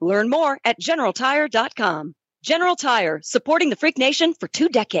going. Learn more at generaltire.com. General Tire, supporting the Freak Nation for 2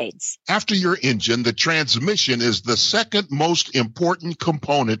 decades. After your engine, the transmission is the second most important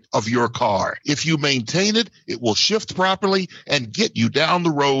component of your car. If you maintain it, it will shift properly and get you down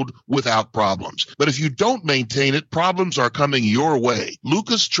the road without problems. But if you don't maintain it, problems are coming your way.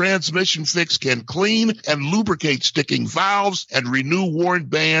 Lucas Transmission Fix can clean and lubricate sticking valves and renew worn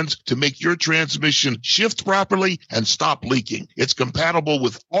bands to make your transmission shift properly and stop leaking. It's compatible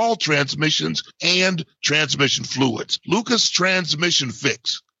with all transmissions and transmission fluids. Lucas Transmission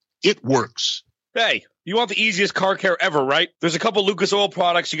Fix. It works. Hey, you want the easiest car care ever, right? There's a couple Lucas Oil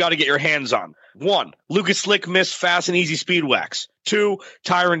products you got to get your hands on. 1, Lucas Slick Mist Fast and Easy Speed Wax. 2,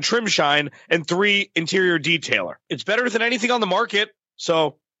 Tire and Trim Shine. And 3, Interior Detailer. It's better than anything on the market.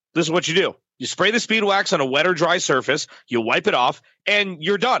 So this is what you do. You spray the speed wax on a wet or dry surface, you wipe it off, and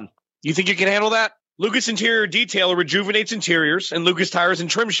you're done. You think you can handle that? Lucas Interior Detailer rejuvenates interiors, and Lucas Tires and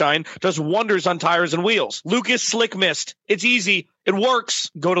Trim Shine does wonders on tires and wheels. Lucas Slick Mist. It's easy. It works.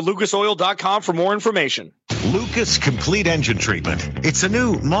 Go to lucasoil.com for more information. Lucas Complete Engine Treatment. It's a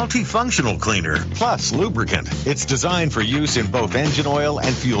new multifunctional cleaner plus lubricant. It's designed for use in both engine oil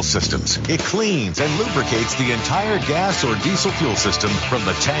and fuel systems. It cleans and lubricates the entire gas or diesel fuel system from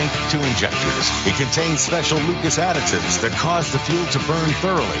the tank to injectors. It contains special Lucas additives that cause the fuel to burn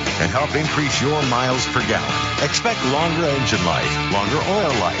thoroughly and help increase your miles per gallon. Expect longer engine life, longer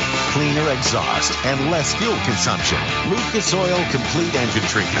oil life, cleaner exhaust, and less fuel consumption. Lucas Oil Complete Engine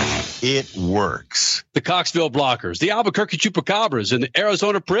Treatment. It works. The Coxville Blockers, the Albuquerque Chupacabras, and the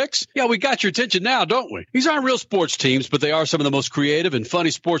Arizona Pricks. Yeah, we got your attention now, don't we? These aren't real sports teams, but they are some of the most creative and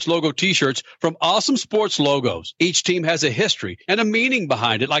funny sports logo t-shirts from Awesome Sports Logos. Each team has a history and a meaning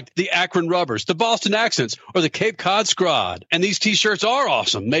behind it, like the Akron Rubbers, the Boston Accents, or the Cape Cod Scrod. And these t-shirts are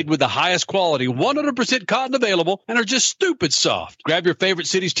awesome, made with the highest quality, 100% cotton available, and are just stupid soft. Grab your favorite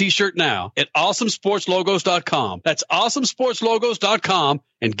city's t-shirt now at awesomesportslogos.com. That's awesomesportslogos.com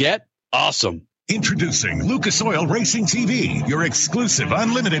and get awesome. Introducing Lucas Oil Racing TV, your exclusive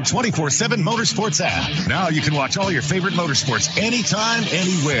unlimited 24/7 motorsports app. Now you can watch all your favorite motorsports anytime,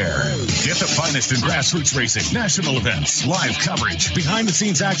 anywhere. Get the finest in grassroots racing, national events, live coverage,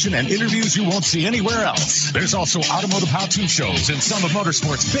 behind-the-scenes action, and interviews you won't see anywhere else. There's also automotive how-to shows and some of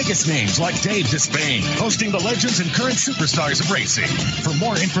motorsports' biggest names like Dave Despain, hosting the legends and current superstars of racing. For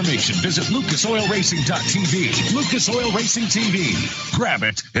more information, visit lucasoilracing.tv. Lucas Oil Racing TV. Grab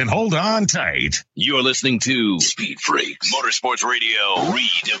it and hold on tight. You're listening to Speed Freaks Motorsports Radio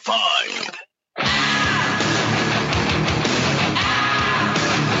Redefined.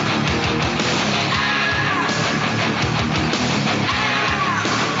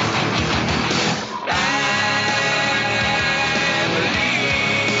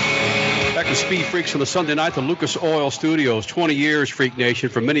 Back to Speed Freaks on the Sunday night, the Lucas Oil Studios. 20 years, Freak Nation,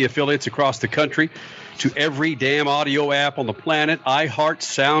 from many affiliates across the country to every damn audio app on the planet, iHeart,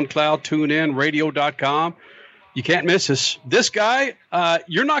 SoundCloud, TuneIn, Radio.com. You can't miss us. This guy,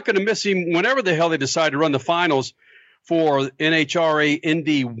 you're not going to miss him whenever the hell they decide to run the finals for NHRA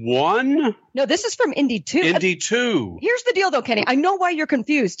Indy 1. No, this is from Indy 2. Indy 2. Here's the deal, though, Kenny. I know why you're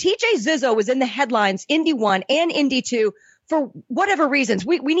confused. TJ Zizzo was in the headlines, Indy 1 and Indy 2, for whatever reasons.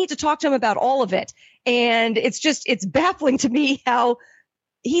 We need to talk to him about all of it. And it's baffling to me how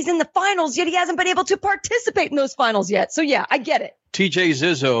he's in the finals, yet he hasn't been able to participate in those finals yet. So, yeah, I get it. TJ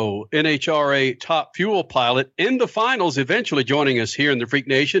Zizzo, NHRA top fuel pilot, in the finals, eventually joining us here in the Freak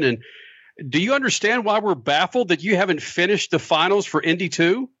Nation. And do you understand why we're baffled that you haven't finished the finals for Indy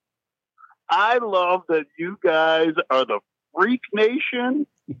 2? I love that you guys are the Freak Nation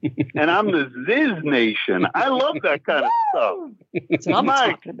and I'm the Ziz Nation. I love that kind of stuff.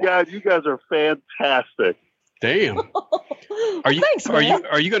 My God, you guys are fantastic. Damn. Are you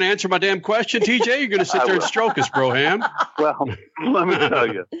going to answer my damn question, TJ? You're going to sit there and stroke us, Broham. Well, let me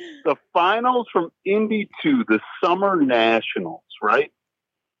tell you, the finals from Indy 2, the Summer Nationals, right?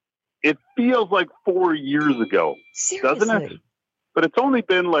 It feels like 4 years ago, doesn't it? But it's only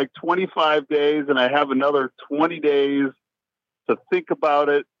been like 25 days, and I have another 20 days to think about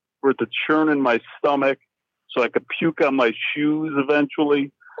it for it to churn in my stomach so I could puke on my shoes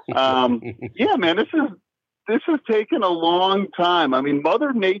eventually. Yeah, man, this has taken a long time. I mean,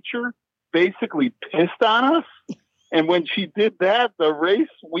 Mother Nature basically pissed on us. And when she did that, the race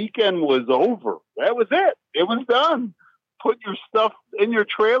weekend was over. That was it. It was done. Put your stuff in your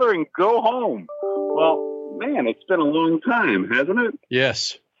trailer and go home. Well, man, it's been a long time, hasn't it?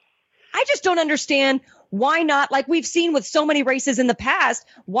 Yes. I just don't understand why not, like we've seen with so many races in the past,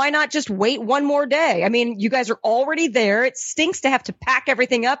 why not just wait one more day? I mean, you guys are already there. It stinks to have to pack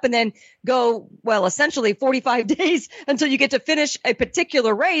everything up and then go, well, essentially 45 days until you get to finish a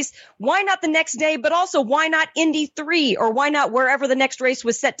particular race. Why not the next day? But also, why not Indy 3, or why not wherever the next race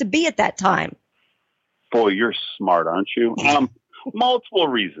was set to be at that time? Boy, you're smart, aren't you? Multiple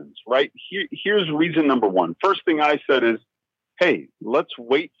reasons, right? Here's reason number one. First thing I said is, hey, let's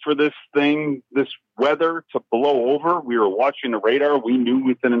wait for this weather to blow over. We were watching the radar. We knew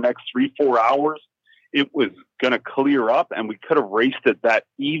within the next 3-4 hours it was going to clear up, and we could have raced it that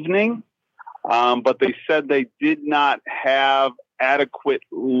evening. But they said they did not have adequate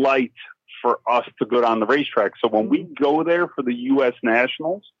light for us to go down the racetrack. So when we go there for the U.S.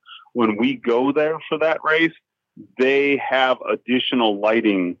 Nationals, when we go there for that race, they have additional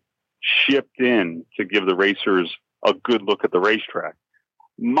lighting shipped in to give the racers a good look at the racetrack.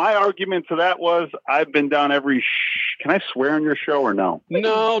 My argument to that was, I've been down every can I swear on your show or no?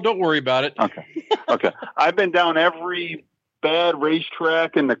 No, don't worry about it. Okay. I've been down every bad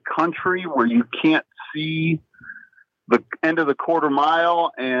racetrack in the country where you can't see the end of the quarter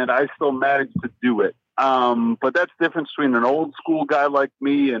mile, and I still managed to do it. But that's the difference between an old school guy like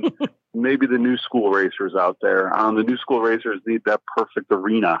me and maybe the new school racers out there. The new school racers need that perfect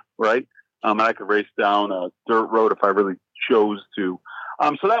arena, right? And I could race down a dirt road if I really chose to.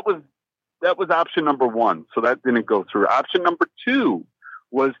 So that was option number one. So that didn't go through. Option number two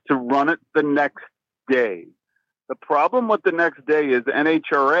was to run it the next day. The problem with the next day is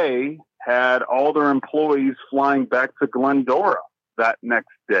NHRA had all their employees flying back to Glendora that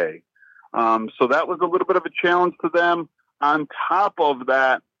next day. So that was a little bit of a challenge to them. On top of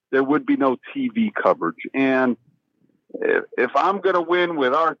that, there would be no TV coverage. And if I'm going to win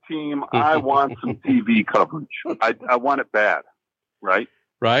with our team, I want some TV coverage. I want it bad. Right.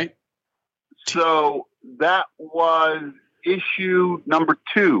 So that was issue number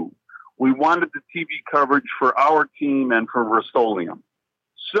two. We wanted the TV coverage for our team and for Rust-Oleum.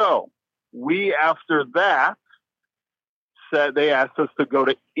 So we, after that, said they asked us to go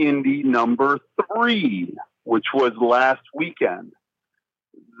to Indy number 3, which was last weekend.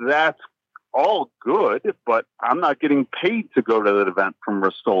 That's all good, but I'm not getting paid to go to that event from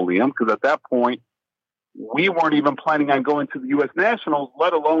Rust-Oleum, because at that point, we weren't even planning on going to the U.S. Nationals,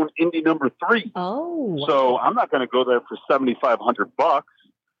 let alone Indy number 3. Oh, so I'm not going to go there for $7,500.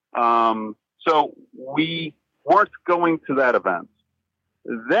 So we weren't going to that event.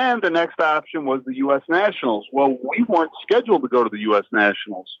 Then the next option was the U.S. Nationals. Well, we weren't scheduled to go to the U.S.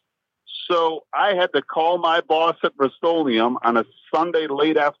 Nationals. So I had to call my boss at Rust-Oleum on a Sunday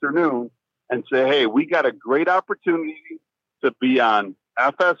late afternoon and say, hey, we got a great opportunity to be on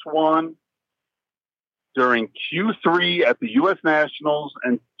FS1 during Q3 at the U.S. Nationals.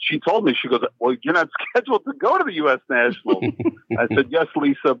 And she told me, she goes, well, you're not scheduled to go to the U.S. Nationals. I said, yes,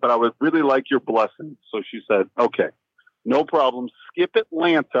 Lisa, but I would really like your blessing. So she said, okay, no problem. Skip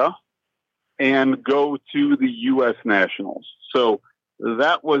Atlanta and go to the U.S. Nationals. So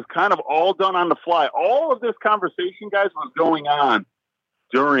that was kind of all done on the fly. All of this conversation, guys, was going on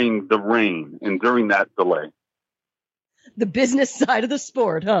during the rain and during that delay. The business side of the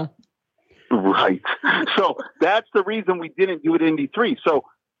sport, huh? Right. So that's the reason we didn't do it Indy 3. So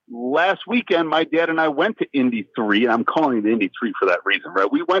last weekend, my dad and I went to Indy 3, and I'm calling it Indy 3 for that reason,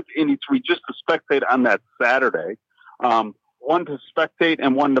 right? We went to Indy 3 just to spectate on that Saturday. One to spectate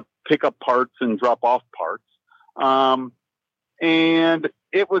and one to pick up parts and drop off parts. And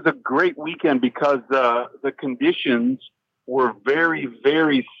it was a great weekend because the conditions were very,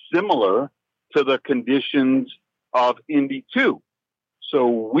 very similar to the conditions of Indy 2.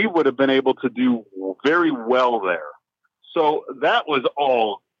 So we would have been able to do very well there. So that was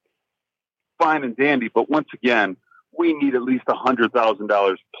all fine and dandy. But once again, we need at least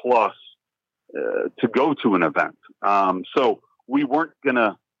 $100,000 plus to go to an event. So we weren't going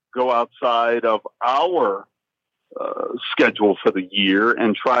to go outside of our schedule for the year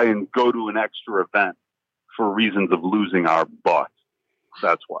and try and go to an extra event for reasons of losing our butt.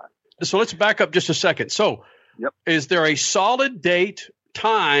 That's why. So let's back up just a second. So is there a solid date,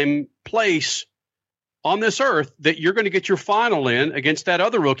 time, place on this earth that you're going to get your final in against that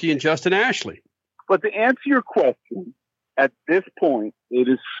other rookie in Justin Ashley? But to answer your question, at this point, it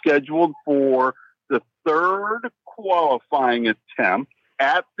is scheduled for the third qualifying attempt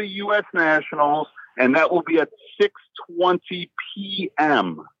at the U.S. Nationals, and that will be at 6:20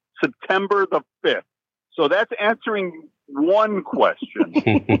 p.m., September the 5th. So that's answering one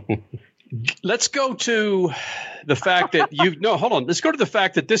question. Let's go to the fact that hold on. Let's go to the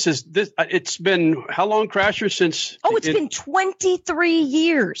fact that this. It's been how long, Crasher, since? Oh, it's been 23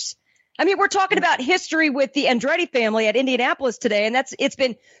 years. I mean, we're talking about history with the Andretti family at Indianapolis today, and it's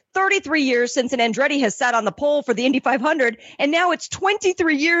been 33 years since an Andretti has sat on the pole for the Indy 500, and now it's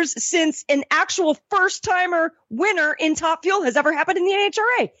 23 years since an actual first-timer winner in Top Fuel has ever happened in the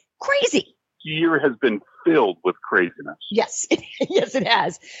NHRA. Crazy. Year has been filled with craziness. Yes, yes, it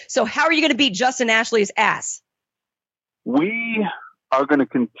has. So how are you going to beat Justin Ashley's ass? We are going to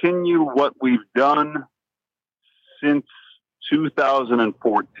continue what we've done since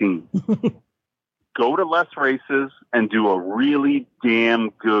 2014. Go to less races and do a really damn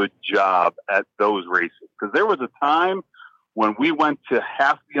good job at those races. Because there was a time when we went to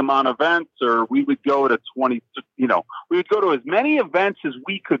half the amount of events, or we would go to 20, we would go to as many events as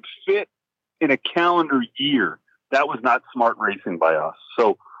we could fit in a calendar year. That was not smart racing by us.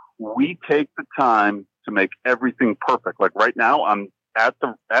 So we take the time to make everything perfect. Like right now, I'm at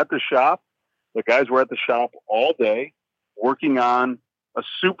the shop. The guys were at the shop all day working on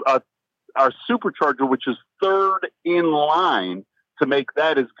our supercharger, which is third in line, to make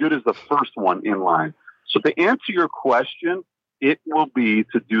that as good as the first one in line. So to answer your question, it will be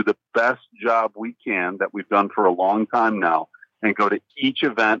to do the best job we can that we've done for a long time now and go to each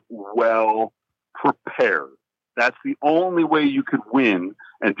event well prepared. That's the only way you could win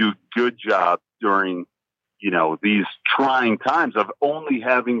and do a good job during, these trying times of only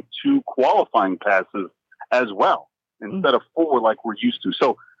having 2 qualifying passes as well, instead of 4 like we're used to.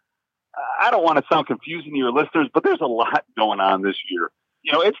 So I don't want to sound confusing to your listeners, but there's a lot going on this year.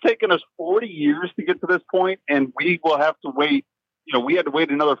 It's taken us 40 years to get to this point, and we will have to wait. We had to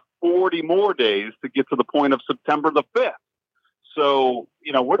wait another 40 more days to get to the point of September the 5th. So,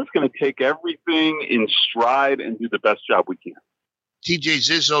 we're just going to take everything in stride and do the best job we can. TJ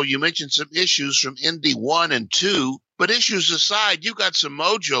Zizzo, you mentioned some issues from Indy 1 and 2, but issues aside, you got some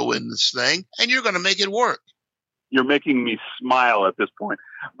mojo in this thing, and you're going to make it work. You're making me smile at this point.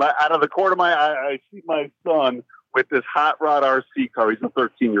 But out of the corner of my eye, I see my son with this hot rod RC car. He's a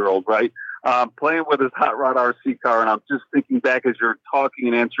 13-year-old, right? Playing with his hot rod RC car, and I'm just thinking back as you're talking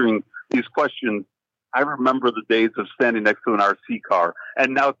and answering these questions. I remember the days of standing next to an RC car,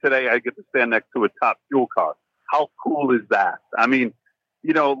 and now today I get to stand next to a Top Fuel car. How cool is that? I mean,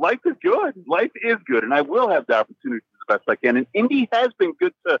 life is good. Life is good, and I will have the opportunity to do the best I can. And Indy has been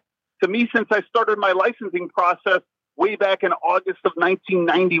good to me since I started my licensing process way back in August of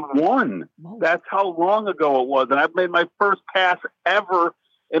 1991. Whoa. That's how long ago it was. And I've made my first pass ever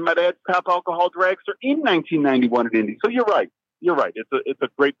in my dad's Top Alcohol Dragster in 1991 at Indy. So you're right. It's a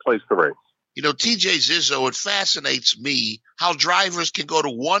great place to race. TJ Zizzo, it fascinates me how drivers can go to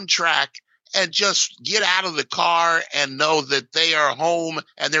one track and just get out of the car and know that they are home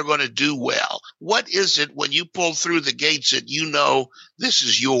and they're going to do well. What is it when you pull through the gates that this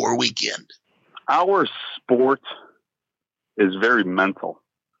is your weekend? Our sport is very mental.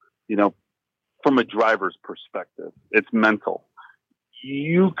 From a driver's perspective, it's mental.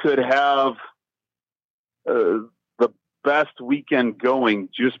 You could have the best weekend going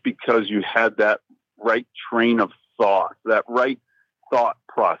just because you had that right train of thought, that right thought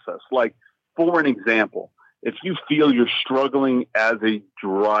process. Like, for an example, if you feel you're struggling as a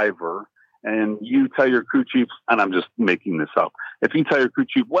driver and you tell your crew chief, and I'm just making this up, if you tell your crew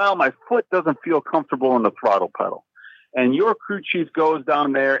chief, well, my foot doesn't feel comfortable in the throttle pedal, and your crew chief goes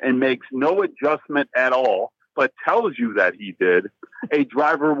down there and makes no adjustment at all, but tells you that he did, a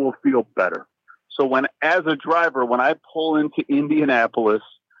driver will feel better. So as a driver, when I pull into Indianapolis,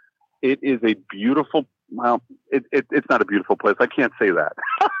 it is a beautiful, it's not a beautiful place. I can't say that.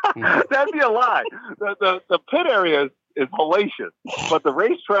 That'd be a lie. The pit area is hellacious, but the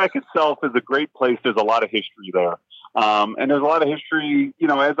racetrack itself is a great place. There's a lot of history there. And there's a lot of history,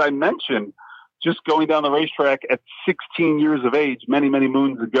 as I mentioned, just going down the racetrack at 16 years of age, many, many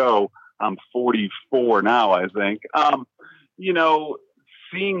moons ago. I'm 44 now, I think.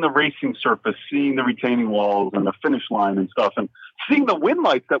 Seeing the racing surface, seeing the retaining walls and the finish line and stuff, and seeing the win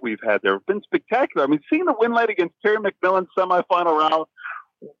lights that we've had there have been spectacular. I mean, seeing the win light against Terry McMillan semifinal round,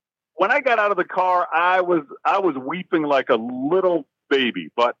 when I got out of the car, I was weeping like a little baby,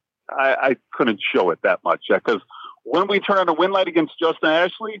 but I couldn't show it that much because when we turn on the win light against Justin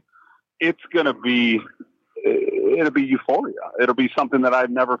Ashley, it'll be euphoria. It'll be something that I've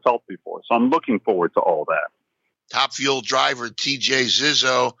never felt before. So I'm looking forward to all that. Top Fuel driver TJ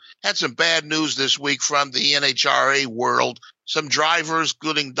Zizzo had some bad news this week from the NHRA world. Some drivers,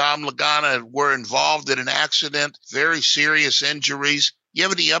 including Dom Lagana, were involved in an accident, very serious injuries. You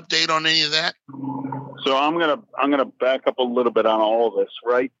have any update on any of that? So I'm gonna back up a little bit on all of this,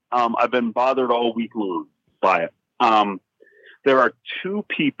 right? I've been bothered all week long by it. There are 2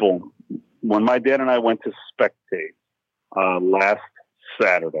 people. When my dad and I went to spectate last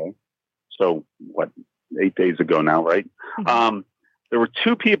Saturday, So 8 days ago now, right? There were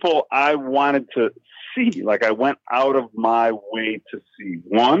two people I wanted to see. Like, I went out of my way to see.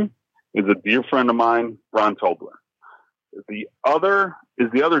 One is a dear friend of mine, Ron Tobler. The other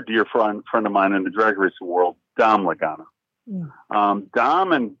is the other dear friend of mine in the drag racing world, Dom Lagana.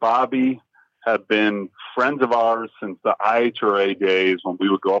 Dom and Bobby have been friends of ours since the IHRA days, when we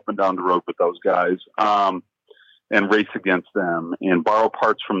would go up and down the road with those guys and race against them and borrow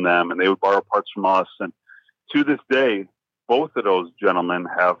parts from them, and they would borrow parts from us. And to this day, both of those gentlemen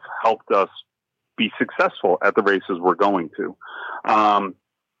have helped us be successful at the races we're going to.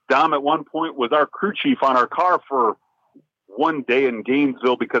 Dom at one point was our crew chief on our car for one day in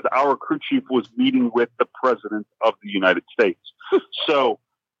Gainesville because our crew chief was meeting with the president of the United States. So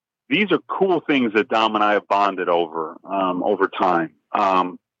these are cool things that Dom and I have bonded over time.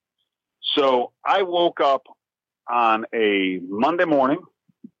 So I woke up on a Monday morning,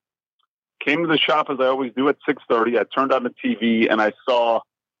 came to the shop as I always do at 6:30. I turned on the TV and I saw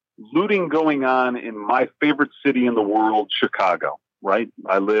looting going on in my favorite city in the world, Chicago, right?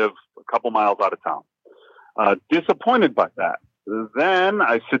 I live a couple miles out of town. Disappointed by that. Then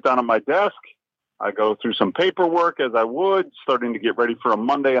I sit down at my desk. I go through some paperwork as I would, starting to get ready for a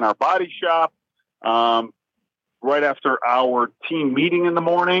Monday in our body shop. Right after our team meeting in the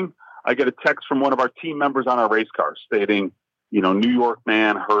morning, I get a text from one of our team members on our race car stating, New York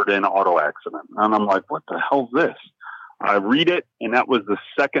man hurt in auto accident. And I'm like, what the hell's this? I read it, and that was the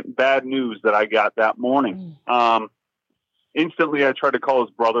second bad news that I got that morning. Instantly, I tried to call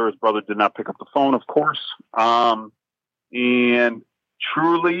his brother. His brother did not pick up the phone, of course, and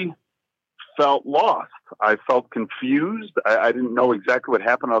truly felt lost. I felt confused. I didn't know exactly what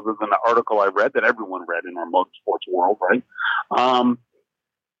happened other than the article I read that everyone read in our motorsports world, right?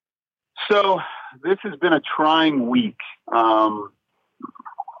 So this has been a trying week.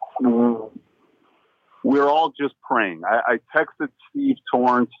 We're all just praying. I texted Steve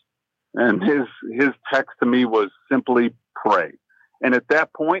Torrance, and his text to me was simply pray. And at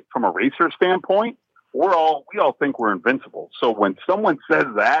that point, from a racer standpoint, we all think we're invincible. So when someone says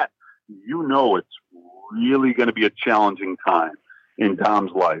that, it's really going to be a challenging time in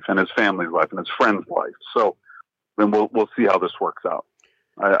Dom's life and his family's life and his friend's life. So then we'll see how this works out.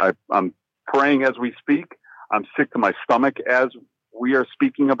 I'm praying as we speak. I'm sick to my stomach as we are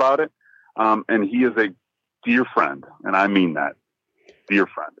speaking about it. And he is a dear friend, and I mean that. Dear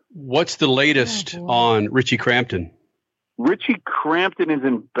friend. What's the latest on Richie Crampton? Richie Crampton is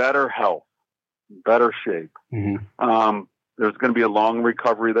in better health, better shape. There's going to be a long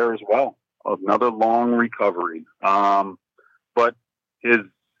recovery there as well. Another long recovery. But he's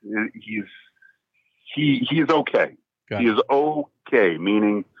okay. He is okay,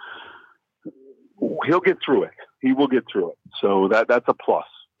 meaning he'll get through it. He will get through it. So that's a plus.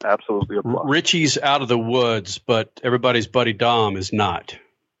 Absolutely a plus. Richie's out of the woods, but everybody's buddy Dom is not.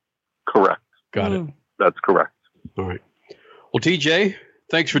 Correct. Got it. That's correct. All right. Well, TJ,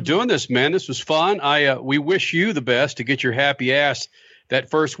 thanks for doing this, man. This was fun. We wish you the best to get your happy ass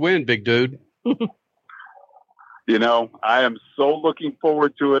that first win, big dude. I am so looking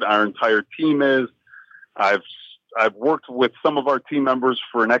forward to it. Our entire team is. I've worked with some of our team members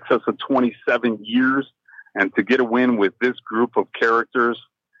for in excess of 27 years, and to get a win with this group of characters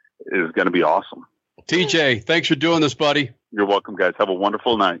is going to be awesome. TJ, thanks for doing this, buddy. You're welcome, guys. Have a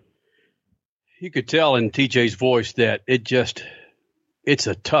wonderful night. You could tell in TJ's voice that it's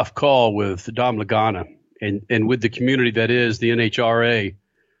a tough call with Dom Lagana and with the community that is the NHRA.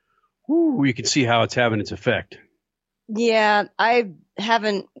 You can see how it's having its effect. Yeah, I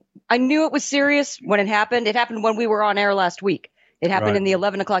knew it was serious when it happened. It happened when we were on air last week. It happened in the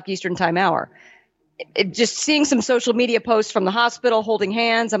 11 o'clock Eastern time hour. Just seeing some social media posts from the hospital holding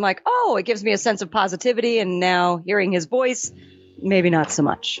hands, I'm like, oh, it gives me a sense of positivity. And now hearing his voice, maybe not so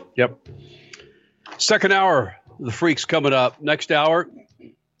much. Yep. Second hour, the Freaks coming up. Next hour,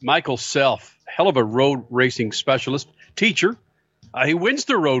 Michael Self, hell of a road racing specialist, teacher. He wins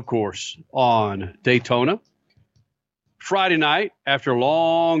the road course on Daytona. Friday night, after a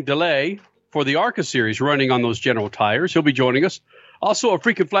long delay for the ARCA series running on those General tires, he'll be joining us. Also, a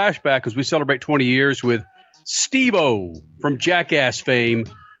freaking flashback as we celebrate 20 years with Steve-O from Jackass fame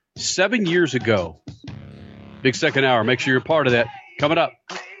 7 years ago. Big second hour. Make sure you're a part of that. Coming up,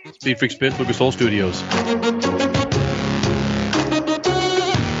 Speed Freaks Pit, Lucas Oil Studios. Speed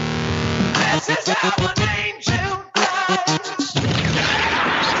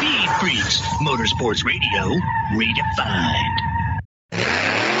Freaks, Motorsports Radio, redefined.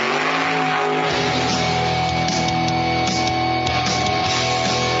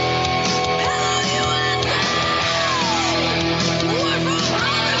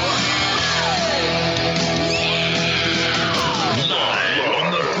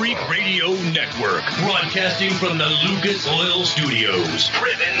 Network, broadcasting from the Lucas Oil Studios.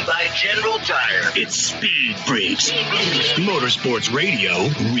 Driven by General Tire. It's Speed Freaks. Motorsports Radio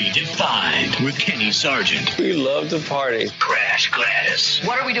redefined with Kenny Sargent. We love to party. Crash Gladys.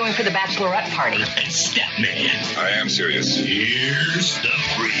 What are we doing for the bachelorette party? And Statman. I am serious. Here's the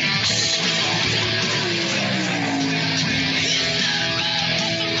Freaks.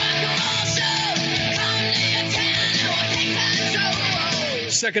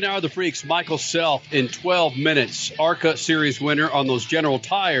 Second hour of the Freaks, Michael Self in 12 minutes. ARCA Series winner on those General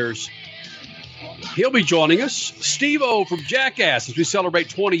Tires. He'll be joining us. Steve-O from Jackass as we celebrate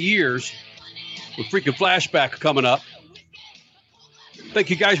 20 years with freaking Flashback coming up. Thank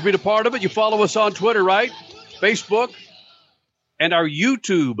you guys for being a part of it. You follow us on Twitter, right? Facebook and our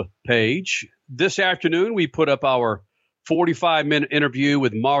YouTube page. This afternoon, we put up our 45-minute interview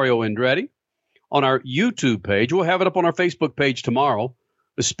with Mario Andretti on our YouTube page. We'll have it up on our Facebook page tomorrow,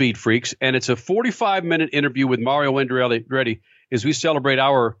 the Speed Freaks. And it's a 45-minute interview with Mario Andretti as we celebrate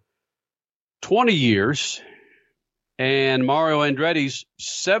our 20 years and Mario Andretti's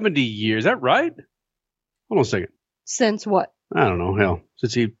 70 years. Is that right? Hold on a second. Since what? I don't know. Hell,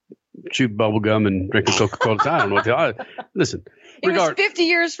 since he chewed bubble gum and drank Coca-Cola. I don't know. Listen. It was 50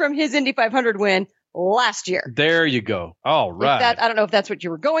 years from his Indy 500 win last year. There you go. All right. I don't know if that's what you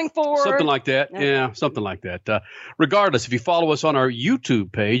were going for. Something like that. Okay. Yeah, something like that. Regardless, if you follow us on our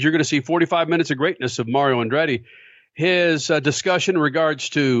YouTube page, you're going to see 45 minutes of greatness of Mario Andretti. His discussion in regards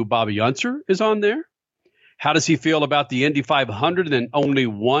to Bobby Unser is on there. How does he feel about the Indy 500 and only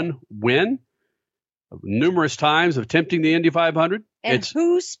one win? Numerous times of attempting the Indy 500. And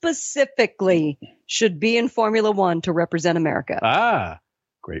who specifically should be in Formula One to represent America?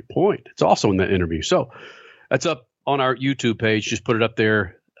 Great point. It's also in that interview. So that's up on our YouTube page. Just put it up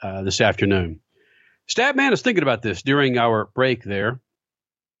there this afternoon. Statman is thinking about this during our break there.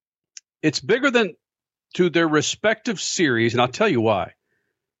 It's bigger than to their respective series, and I'll tell you why.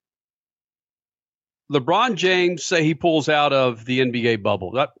 LeBron James say he pulls out of the NBA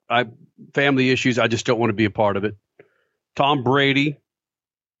bubble. Family issues, I just don't want to be a part of it. Tom Brady,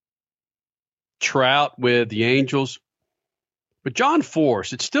 Trout with the Angels. But John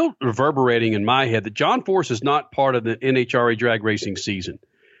Force, it's still reverberating in my head that John Force is not part of the NHRA drag racing season.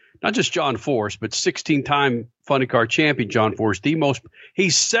 Not just John Force, but 16-time Funny Car champion John Force.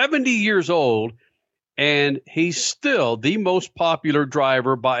 He's 70 years old, and he's still the most popular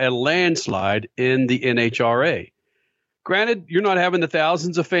driver by a landslide in the NHRA. Granted, you're not having the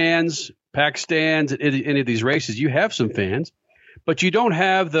thousands of fans, pack stands at any of these races. You have some fans, but you don't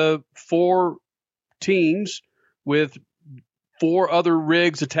have the 4 teams with 4 other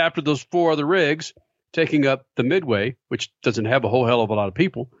rigs attached to those 4 other rigs taking up the midway, which doesn't have a whole hell of a lot of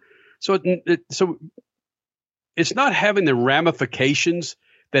people. So it's not having the ramifications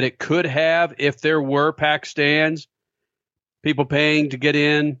that it could have if there were pack stands, people paying to get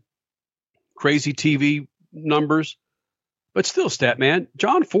in, crazy TV numbers. But still, Statman,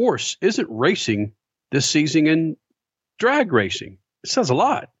 John Force isn't racing this season in drag racing. It says a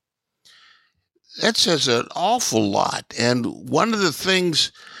lot. That says an awful lot. And one of the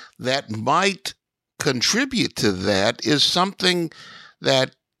things that might contribute to that is something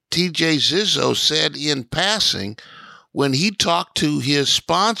that TJ Zizzo said in passing when he talked to his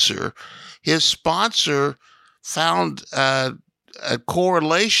sponsor. His sponsor found a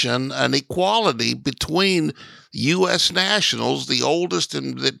correlation, an equality between U.S. Nationals, the oldest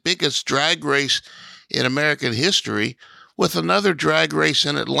and the biggest drag race in American history, with another drag race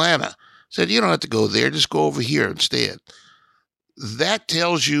in Atlanta. Said, you don't have to go there, just go over here instead. That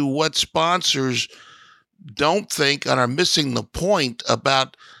tells you what sponsors don't think and are missing the point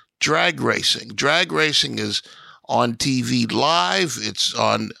about drag racing. Drag racing is on TV live. It's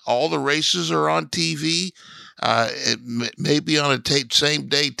on, all the races are on TV. It may be on a same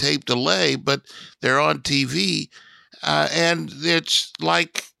day tape delay, but they're on TV. And it's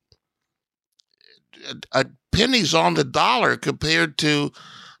like a pennies on the dollar compared to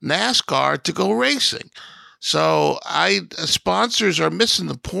NASCAR to go racing. So sponsors are missing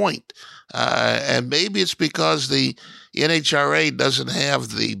the point. And maybe it's because the NHRA doesn't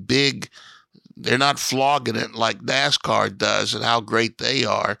have the big, they're not flogging it like NASCAR does and how great they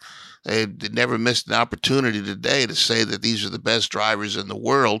are. They never missed an opportunity today to say that these are the best drivers in the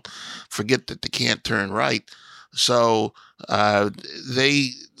world. Forget that they can't turn right. So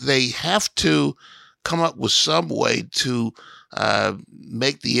they have to come up with some way to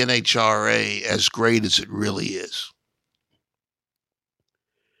make the NHRA as great as it really is.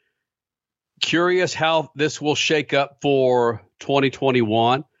 Curious how this will shake up for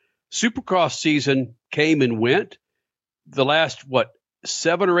 2021. Supercross season came and went. The last,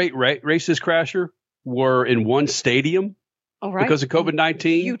 7 or 8 races, Crasher, were in one stadium because of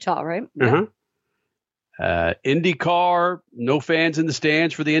COVID-19. Utah, right? Uh-huh. IndyCar, no fans in the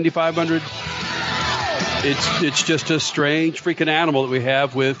stands for the Indy 500. It's just a strange freaking animal that we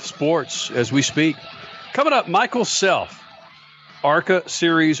have with sports as we speak. Coming up, Michael Self, ARCA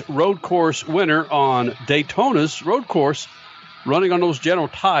Series road course winner on Daytona's road course, running on those General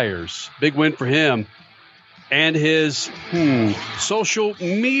tires. Big win for him. And his social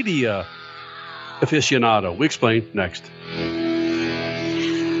media aficionado. We explain next.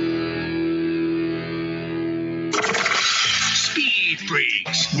 Speed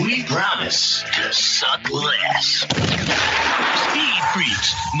Freaks, we promise to suck less. Speed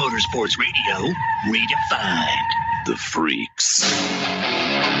Freaks, Motorsports Radio, redefined. The Freaks.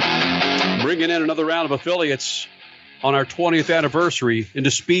 Bringing in another round of affiliates on our 20th anniversary into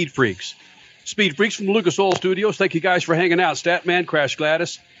Speed Freaks. Speed Freaks from the Lucas Oil Studios. Thank you guys for hanging out. Statman, Crash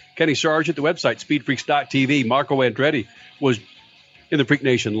Gladys, Kenny Sargent, the website, speedfreaks.tv. Marco Andretti was in the Freak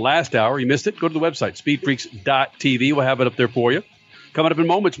Nation last hour. You missed it? Go to the website, speedfreaks.tv. We'll have it up there for you. Coming up in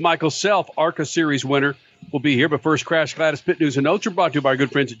moments, Michael Self, ARCA Series winner, will be here. But first, Crash Gladys Pit News and Notes are brought to you by our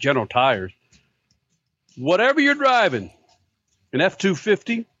good friends at General Tires. Whatever you're driving, an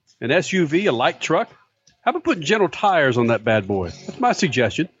F-250, an SUV, a light truck, how about putting General Tires on that bad boy? That's my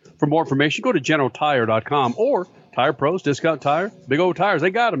suggestion. For more information, go to GeneralTire.com or Tire Pros, Discount Tire, Big Old Tires. They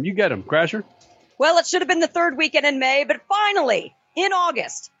got them. You get them. Crasher? Well, it should have been the third weekend in May, but finally, in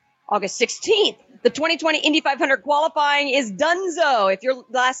August 16th, the 2020 Indy 500 qualifying is donezo. If your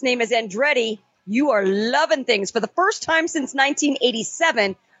last name is Andretti, you are loving things for the first time since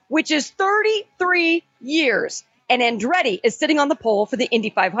 1987, which is 33 years. And Andretti is sitting on the pole for the Indy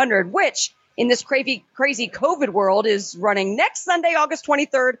 500, which in this crazy COVID world is running next Sunday, August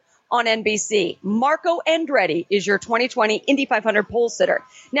 23rd on NBC. Marco Andretti is your 2020 Indy 500 pole sitter.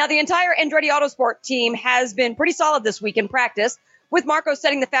 Now, the entire Andretti Autosport team has been pretty solid this week in practice, with Marco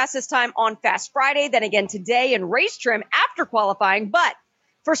setting the fastest time on Fast Friday, then again today in race trim after qualifying. But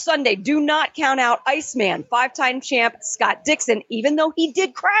for Sunday, do not count out Iceman, 5-time champ Scott Dixon, even though he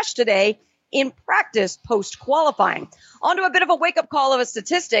did crash today in practice post-qualifying. Onto a bit of a wake-up call of a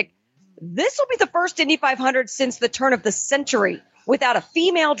statistic. This will be the first Indy 500 since the turn of the century without a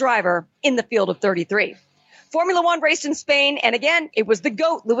female driver in the field of 33. Formula One raced in Spain, and again, it was the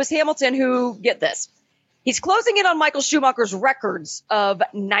GOAT, Lewis Hamilton, who, get this, he's closing in on Michael Schumacher's records of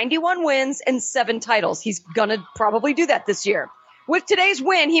 91 wins and 7 titles. He's going to probably do that this year. With today's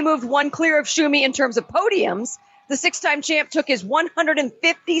win, he moved one clear of Schumi in terms of podiums. The 6-time champ took his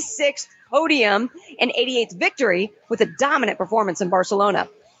 156th podium and 88th victory with a dominant performance in Barcelona.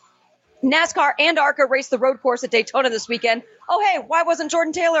 NASCAR and ARCA raced the road course at Daytona this weekend. Oh, hey, why wasn't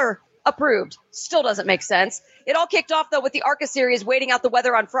Jordan Taylor approved? Still doesn't make sense. It all kicked off, though, with the ARCA series waiting out the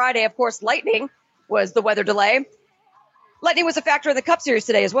weather on Friday. Of course, lightning was the weather delay. Lightning was a factor in the Cup Series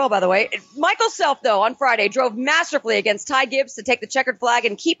today as well, by the way. Michael Self, though, on Friday drove masterfully against Ty Gibbs to take the checkered flag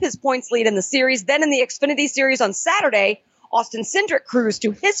and keep his points lead in the series. Then in the Xfinity Series on Saturday, Austin Cindric cruised to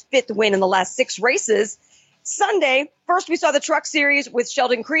his 5th win in the last 6 races. Sunday, first we saw the Truck Series with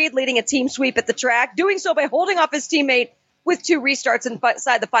Sheldon Creed leading a team sweep at the track, doing so by holding off his teammate with 2 restarts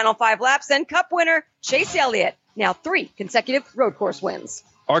inside the final 5 laps. Then Cup winner Chase Elliott, now 3 consecutive road course wins.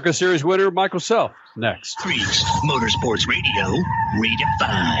 ARCA Series winner Michael Self next. Freaks, Motorsports Radio,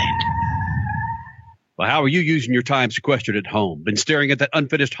 redefined. Well, how are you using your time sequestered at home? Been staring at that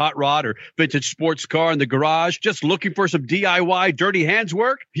unfinished hot rod or vintage sports car in the garage, just looking for some DIY dirty hands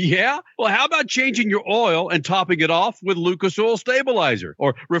work? Yeah? Well, how about changing your oil and topping it off with Lucas Oil Stabilizer?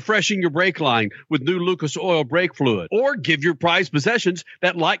 Or refreshing your brake line with new Lucas Oil brake fluid? Or give your prized possessions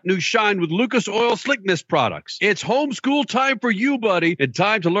that like new shine with Lucas Oil Slickness products? It's homeschool time for you, buddy, and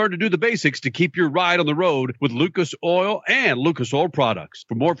time to learn to do the basics to keep your ride on the road with Lucas Oil and Lucas Oil products.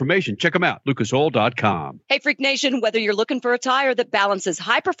 For more information, check them out, lucasoil.com. Hey, Freak Nation, whether you're looking for a tire that balances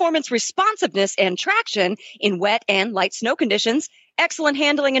high performance responsiveness and traction in wet and light snow conditions, excellent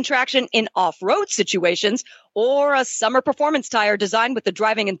handling and traction in off-road situations, or a summer performance tire designed with the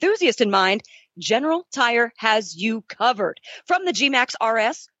driving enthusiast in mind, General Tire has you covered. From the G-Max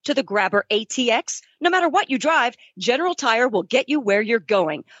RS to the Grabber ATX, no matter what you drive, General Tire will get you where you're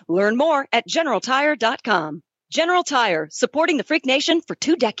going. Learn more at GeneralTire.com. General Tire, supporting the Freak Nation for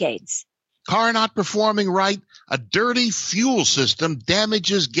 2 decades. Car not performing right, a dirty fuel system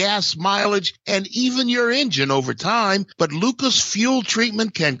damages gas mileage and even your engine over time, but Lucas Fuel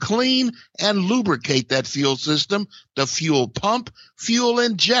Treatment can clean and lubricate that fuel system, the fuel pump, fuel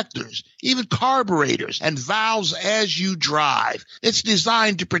injectors, even carburetors and valves as you drive. It's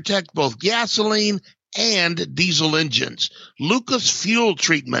designed to protect both gasoline and diesel engines. Lucas Fuel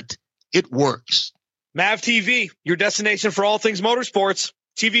Treatment. It works. MAV TV, your destination for all things motorsports.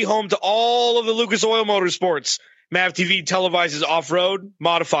 TV home to all of the Lucas Oil Motorsports. MAV TV televises off-road,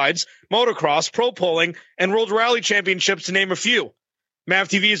 modifieds, motocross, pro polling, and World Rally Championships, to name a few. MAV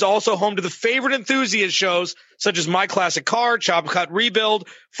TV is also home to the favorite enthusiast shows such as My Classic Car, Chop Cut Rebuild,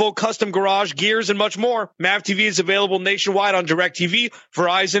 Full Custom Garage, Gears, and much more. MAV TV is available nationwide on DirecTV,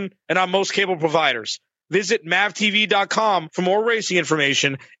 Verizon, and on most cable providers. Visit MAVTV.com for more racing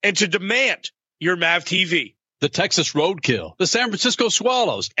information and to demand your MAV TV. The Texas Roadkill, the San Francisco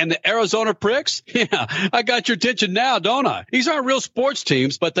Swallows, and the Arizona Pricks? Yeah, I got your attention now, don't I? These aren't real sports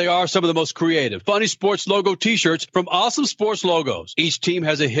teams, but they are some of the most creative, funny sports logo t-shirts from Awesome Sports Logos. Each team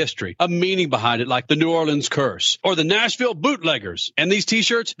has a history, a meaning behind it, like the New Orleans Curse or the Nashville Bootleggers. And these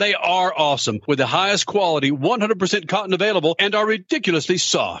t-shirts, they are awesome, with the highest quality, 100% cotton available, and are ridiculously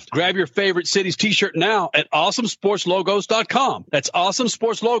soft. Grab your favorite city's t-shirt now at awesomesportslogos.com. That's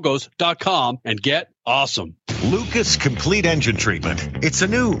awesomesportslogos.com and get awesome. Lucas Complete Engine Treatment. It's a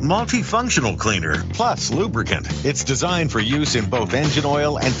new multifunctional cleaner plus lubricant. It's designed for use in both engine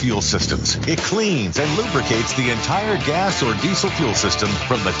oil and fuel systems. It cleans and lubricates the entire gas or diesel fuel system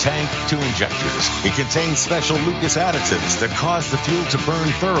from the tank to injectors. It contains special Lucas additives that cause the fuel to burn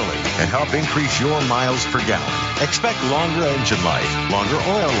thoroughly and help increase your miles per gallon. Expect longer engine life, longer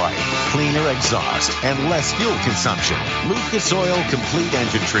oil life, cleaner exhaust, and less fuel consumption. Lucas Oil Complete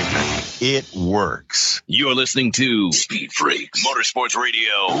Engine Treatment. It works. You're listening to Speed Freaks Motorsports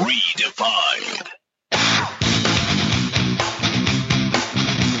Radio Redefined.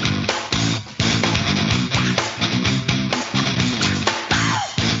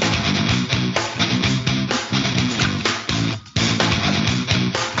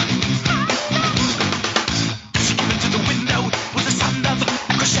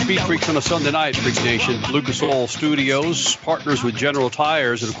 Speed Freaks on a Sunday night, Freak Nation. Lucas Oil Studios partners with General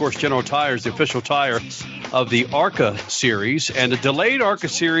Tires, and of course, General Tires, the official tire of the ARCA series, and a delayed ARCA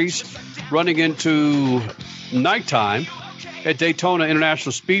series running into nighttime at Daytona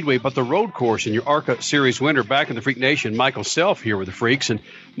International Speedway, but the road course in your ARCA series winner. Back in the Freak Nation, Michael Self here with the Freaks. And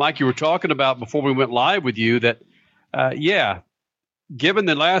Mike, you were talking about before we went live with you that, given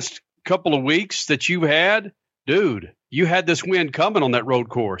the last couple of weeks that you had, dude, you had this win coming on that road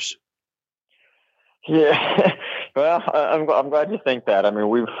course. Yeah, well, I'm glad you think that. I mean,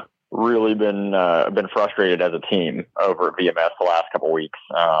 we've really been frustrated as a team over at VMS the last couple of weeks.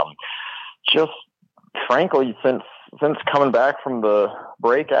 Just frankly, since coming back from the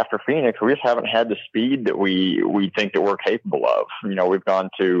break after Phoenix, we just haven't had the speed that we think that we're capable of. You know, we've gone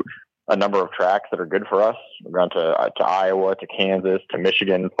to a number of tracks that are good for us. We've gone to Iowa, to Kansas, to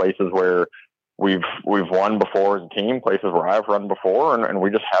Michigan, places where we've won before as a team, places where I've run before, and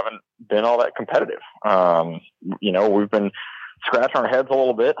we just haven't been all that competitive. You know, we've been scratching our heads a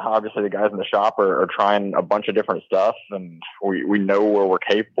little bit. Obviously, the guys in the shop are trying a bunch of different stuff, and we know where we're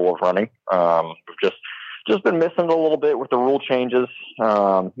capable of running. We've just been missing a little bit with the rule changes.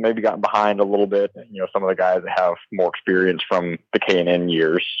 Maybe gotten behind a little bit. You know, some of the guys that have more experience from the K&N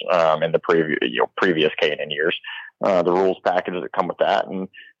years, and the previous K&N years, the rules packages that come with that, and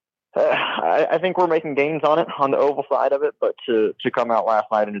I think we're making gains on it on the oval side of it, but to come out last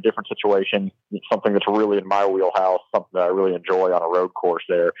night in a different situation, something that's really in my wheelhouse, something that I really enjoy on a road course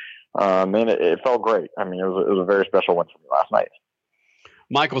there, and it felt great. I mean, it was a very special win for me last night.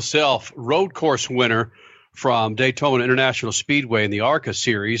 Michael Self, road course winner from Daytona International Speedway in the ARCA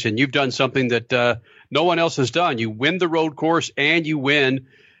series, and you've done something that no one else has done. You win the road course and you win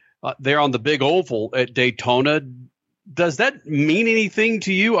there on the big oval at Daytona. Does that mean anything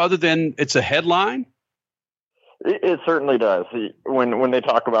to you other than it's a headline? It certainly does. When they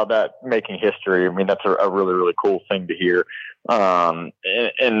talk about that making history, I mean, that's a really, really cool thing to hear. And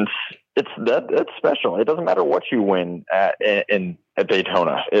it's special. It doesn't matter what you win at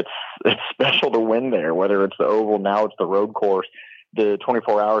Daytona. It's special to win there, whether it's the oval, now it's the road course. The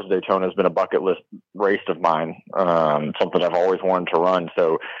 24 Hours of Daytona has been a bucket list race of mine, something I've always wanted to run.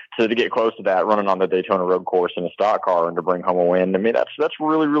 So to get close to that, running on the Daytona road course in a stock car and to bring home a win, I mean, that's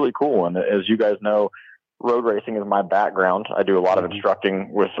really, really cool. And as you guys know, road racing is my background. I do a lot of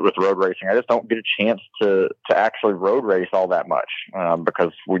instructing with road racing. I just don't get a chance to actually road race all that much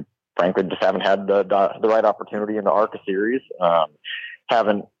because we frankly just haven't had the right opportunity in the ARCA series.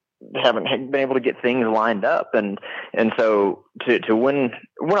 Haven't been able to get things lined up, and so to win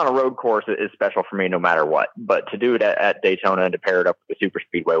on a road course is special for me no matter what. But to do it at Daytona and to pair it up with the Super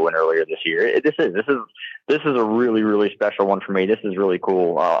Speedway win earlier this year, this is a really, really special one for me. This is really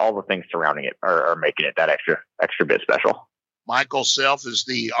cool. All the things surrounding it are making it that extra bit special. Michael Self is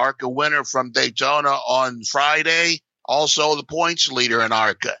the ARCA winner from Daytona on Friday. Also the points leader in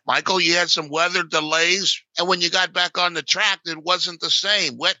ARCA. Michael, you had some weather delays, and when you got back on the track, it wasn't the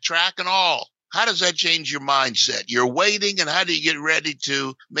same. Wet track and all. How does that change your mindset? You're waiting, and how do you get ready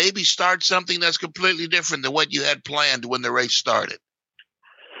to maybe start something that's completely different than what you had planned when the race started?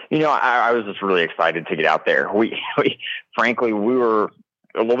 I was just really excited to get out there. Frankly, we were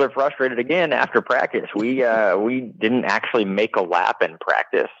a little bit frustrated again after practice. We didn't actually make a lap in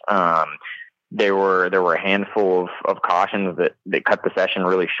practice. There were a handful of cautions that cut the session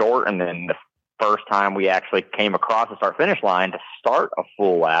really short, and then the first time we actually came across the start finish line to start a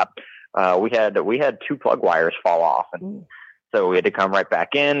full lap, we had 2 plug wires fall off, and so we had to come right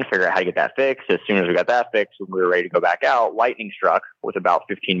back in, figure out how to get that fixed. As soon as we got that fixed, when we were ready to go back out, lightning struck with about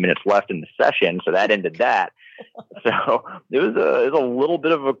 15 minutes left in the session, so that ended that. So it was a little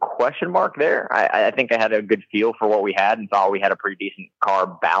bit of a question mark there. I think I had a good feel for what we had and thought we had a pretty decent car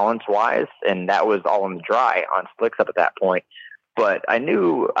balance wise, and that was all in the dry on slicks up at that point. But I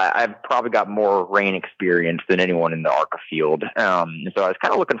knew I've probably got more rain experience than anyone in the ARCA field. So I was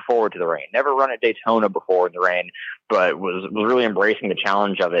kind of looking forward to the rain. Never run at Daytona before in the rain, but was really embracing the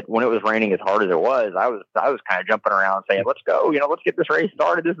challenge of it. When it was raining as hard as it was, I was kind of jumping around saying, let's go, let's get this race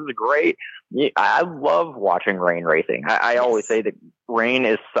started. This is great. I love watching rain racing. I always say that rain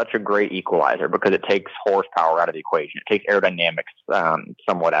is such a great equalizer because it takes horsepower out of the equation. It takes aerodynamics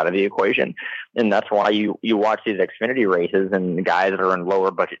somewhat out of the equation. And that's why you watch these Xfinity races and the guys that are in lower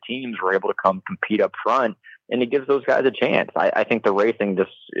budget teams were able to come compete up front, and it gives those guys a chance. I think the racing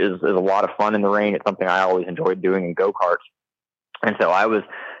just is a lot of fun in the rain. It's something I always enjoyed doing in go-karts. And so I was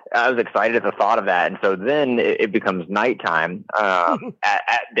excited at the thought of that. And so then it becomes nighttime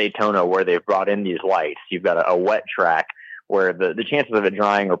at Daytona, where they've brought in these lights. You've got a wet track where the chances of it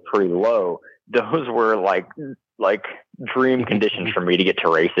drying are pretty low. Those were like dream conditions for me to get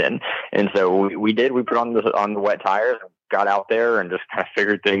to race in. And so we put on the wet tires and got out there and just kind of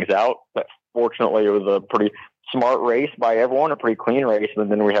figured things out. But fortunately, it was a pretty smart race by everyone, a pretty clean race.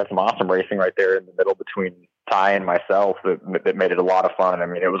 And then we had some awesome racing right there in the middle between Ty and myself that made it a lot of fun. I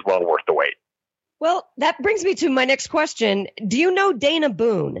mean, it was well worth the wait. Well, that brings me to my next question. Do you know Dana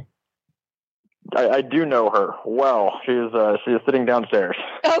Boone? I do know her well. She is sitting downstairs.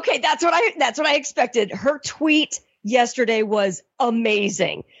 Okay, that's what I expected. Her tweet yesterday was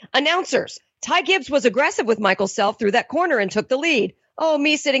amazing. Announcers: Ty Gibbs was aggressive with Michael Self through that corner and took the lead. Oh,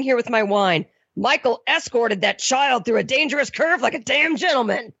 me sitting here with my wine. Michael escorted that child through a dangerous curve like a damn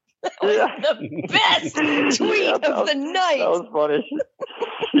gentleman. That was the best tweet of the night. That was funny.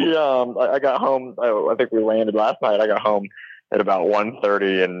 I got home. I think we landed last night. I got home at about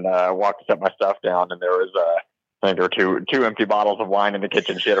 1:30 and walked to set my stuff down, and there was I think there were two empty bottles of wine in the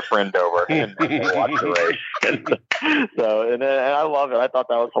kitchen. She had a friend over and watched the race. And I love it. I thought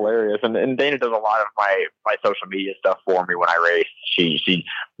that was hilarious. And Dana does a lot of my social media stuff for me when I race. She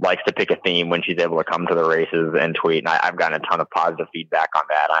likes to pick a theme when she's able to come to the races and tweet. And I've gotten a ton of positive feedback on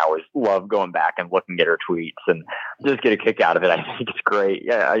that. I always love going back and looking at her tweets and just get a kick out of it. I think it's great.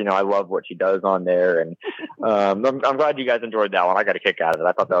 Yeah, I love what she does on there. And I'm glad you guys enjoyed that one. I got a kick out of it.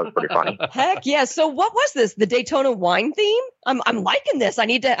 I thought that was pretty funny. Heck yeah. So what was this? The Daytona wine theme? I'm liking this. I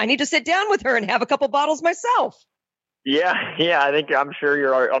need to sit down with her and have a couple bottles myself. Yeah. I'm sure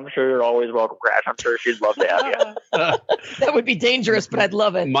you're always welcome, Crash. I'm sure she'd love to have you. That would be dangerous, but I'd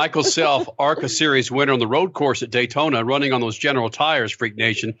love it. Michael Self, ARCA Series winner on the road course at Daytona, running on those General tires, Freak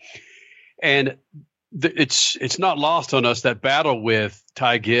Nation. And it's not lost on us, that battle with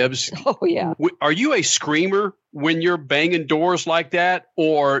Ty Gibbs. Oh, yeah. Are you a screamer when you're banging doors like that,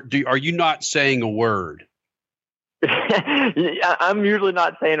 or are you not saying a word? I'm usually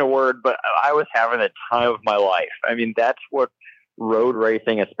not saying a word, but I was having the time of my life. I mean, that's what road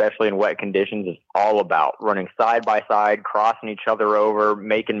racing, especially in wet conditions, is all about. Running side by side, crossing each other over,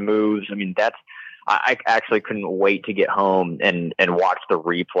 making moves. I mean, I actually couldn't wait to get home and watch the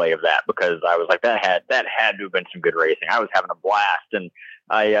replay of that, because I was like, that had to have been some good racing. I was having a blast. And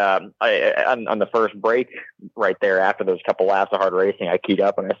I on the first break right there after those couple laps of hard racing, I keyed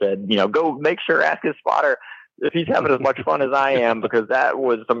up and I said, go make sure, ask his spotter if he's having as much fun as I am, because that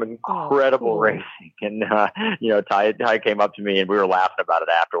was some incredible racing. And, Ty came up to me and we were laughing about it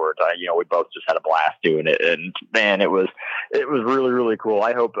afterwards. We both just had a blast doing it. And man, it was really, really cool.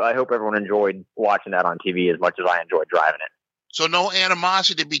 I hope everyone enjoyed watching that on TV as much as I enjoyed driving it. So no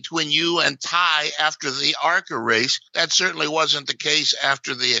animosity between you and Ty after the ARCA race. That certainly wasn't the case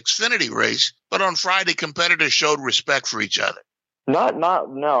after the Xfinity race. But on Friday, competitors showed respect for each other.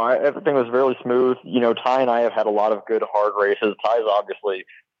 No. Everything was really smooth. Ty and I have had a lot of good hard races. Ty's obviously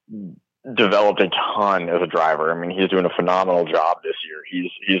developed a ton as a driver. I mean, he's doing a phenomenal job this year.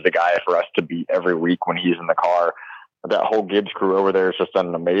 He's the guy for us to beat every week when he's in the car. That whole Gibbs crew over there has just done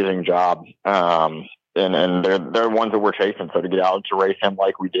an amazing job. And they're ones that we're chasing. So to get out to race him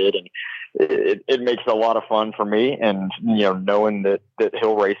like we did, and it makes it a lot of fun for me. And, knowing that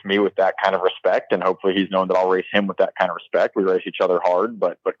he'll race me with that kind of respect, and hopefully he's known that I'll race him with that kind of respect. We race each other hard,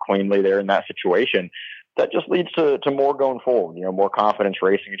 but cleanly there in that situation. That just leads to more going forward, more confidence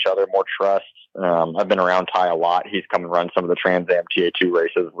racing each other, more trust. I've been around Ty a lot. He's come and run some of the Trans Am TA2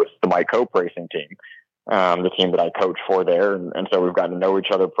 races with the Mike Cope racing team, the team that I coach for there. And so we've gotten to know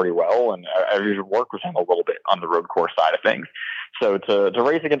each other pretty well. And I usually work with him a little bit on the road course side of things. So to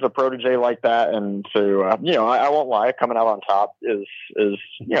race against a protege like that, and to, I won't lie, coming out on top is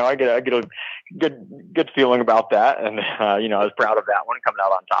I get a good feeling about that. And, I was proud of that one coming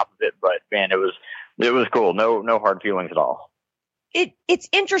out on top of it, but man, it was cool. No hard feelings at all. It's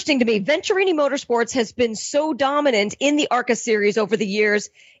interesting to me. Venturini Motorsports has been so dominant in the ARCA series over the years.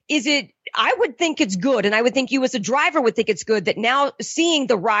 I would think it's good, and I would think you as a driver would think it's good that now seeing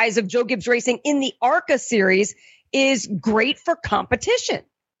the rise of Joe Gibbs Racing in the ARCA series is great for competition.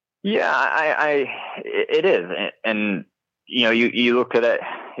 Yeah, it is. And you look at it.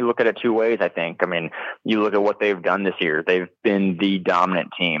 You look at it two ways, I think. I mean, you look at what they've done this year. They've been the dominant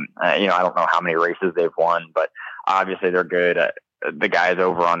team. I don't know how many races they've won, but obviously they're good. The guys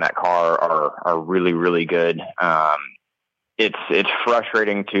over on that car are really, really good. It's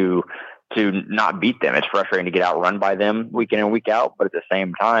frustrating to not beat them. It's frustrating to get outrun by them week in and week out. But at the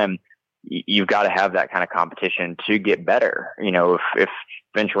same time, you've got to have that kind of competition to get better. If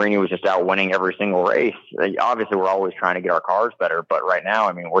Venturini was just out winning every single race, obviously we're always trying to get our cars better. But right now,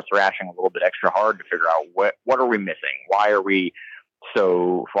 I mean, we're thrashing a little bit extra hard to figure out what are we missing? Why are we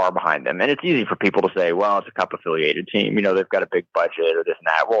so far behind them? And it's easy for people to say, well, it's a Cup affiliated team. They've got a big budget or this and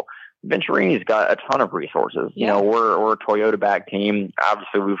that. Well, Venturini's got a ton of resources. Yeah. We're a Toyota backed team.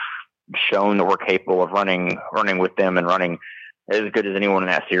 Obviously we've shown that we're capable of running with them and running as good as anyone in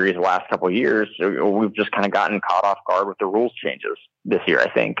that series the last couple of years. We've just kind of gotten caught off guard with the rules changes this year, I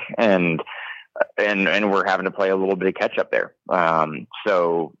think. And we're having to play a little bit of catch up there.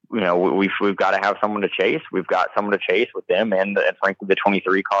 So, we've got to have someone to chase. We've got someone to chase with them. And frankly, the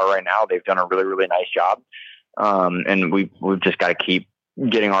 23 car right now, they've done a really, really nice job. And we've just got to keep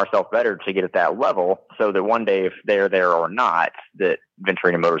getting ourselves better to get at that level, so that one day, if they're there or not, that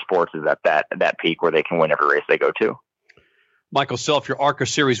Venturini Motorsports is at that peak where they can win every race they go to. Michael Self, your ARCA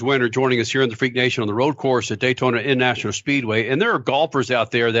Series winner, joining us here in the Freak Nation on the road course at Daytona International Speedway. And there are golfers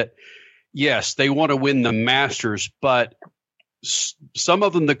out there that, yes, they want to win the Masters, but some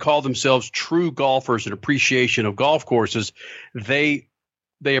of them that call themselves true golfers and appreciation of golf courses, they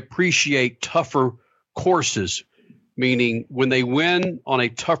appreciate tougher courses, meaning when they win on a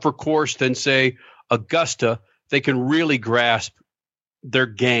tougher course than, say, Augusta, they can really grasp their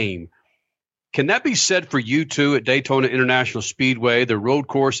game. Can that be said for you too at Daytona International Speedway? The road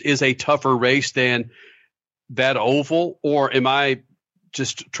course is a tougher race than that oval, or am I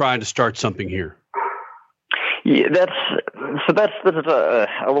just trying to start something here? Yeah, that's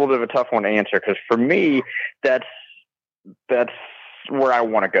a little bit of a tough one to answer, because for me, that's where I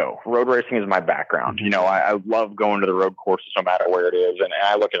want to go. Road racing is my background. I love going to the road courses no matter where it is, and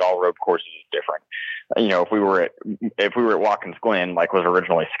I look at all road courses as different. If we were at Watkins Glen, like was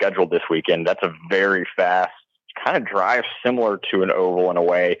originally scheduled this weekend, that's a very fast kind of drive, similar to an oval in a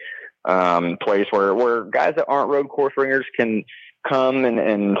way, place where guys that aren't road course ringers can come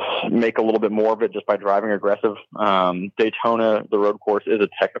and make a little bit more of it just by driving aggressive. Daytona, the road course, is a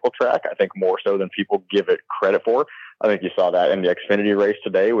technical track, I think more so than people give it credit for. I think you saw that in the Xfinity race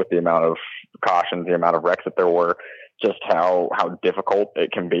today with the amount of cautions, the amount of wrecks that there were, just how difficult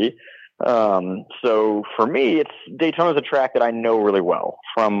it can be. So for me, Daytona's a track that I know really well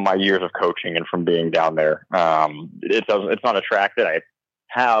from my years of coaching and from being down there. It's not a track that I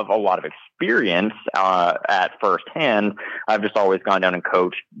have a lot of experience at firsthand. I've just always gone down and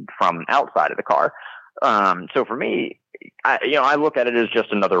coached from outside of the car. So for me, I look at it as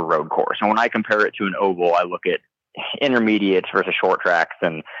just another road course. And when I compare it to an oval, I look at intermediates versus short tracks.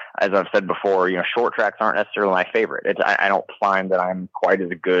 And as I've said before, short tracks aren't necessarily my favorite. I don't find that I'm quite as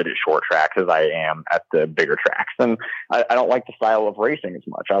good at short tracks as I am at the bigger tracks. And I don't like the style of racing as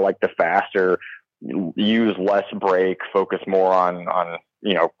much. I like the faster, use less brake, focus more on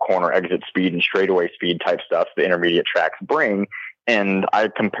corner exit speed and straightaway speed type stuff the intermediate tracks bring. And I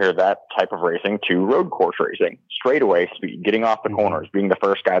compare that type of racing to road course racing, straightaway speed, getting off the corners, being the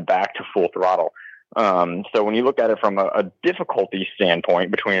first guy back to full throttle. So when you look at it from a difficulty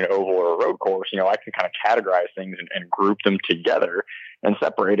standpoint between an oval or a road course, I can kind of categorize things and group them together and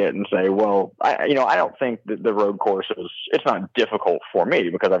separate it and say, well, I don't think that the road course it's not difficult for me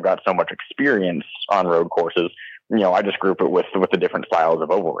because I've got so much experience on road courses. I just group it with the different styles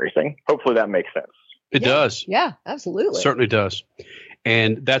of oval racing. Hopefully that makes sense. It does. Yeah, absolutely. Certainly does.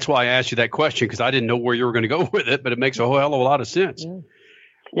 And that's why I asked you that question, because I didn't know where you were going to go with it, but it makes a whole hell of a lot of sense.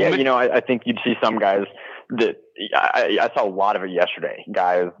 Yeah, I think you'd see some guys that I saw a lot of it yesterday,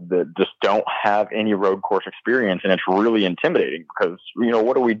 guys that just don't have any road course experience, and it's really intimidating because,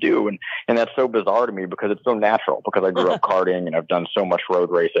 what do we do? And that's so bizarre to me because it's so natural, because I grew up karting and I've done so much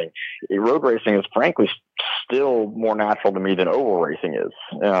road racing. Road racing is frankly still more natural to me than oval racing is,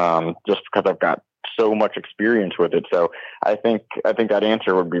 just because I've got so much experience with it. So I think that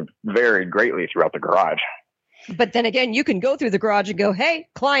answer would be varied greatly throughout the garage. But then again, you can go through the garage and go, hey,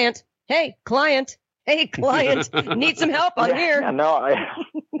 client, need some help on here. Yeah, no,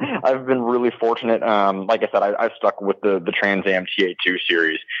 I've been really fortunate. Like I said, I've stuck with the Trans Am TA2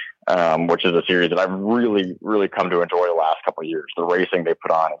 series, which is a series that I've really, really come to enjoy the last couple of years. The racing they put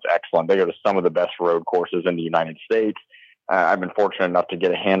on is excellent. They go to some of the best road courses in the United States. I've been fortunate enough to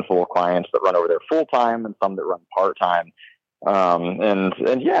get a handful of clients that run over there full time and some that run part time.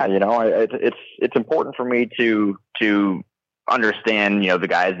 And yeah, it's important for me to understand, the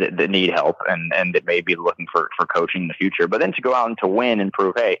guys that need help and that may be looking for coaching in the future, but then to go out and to win and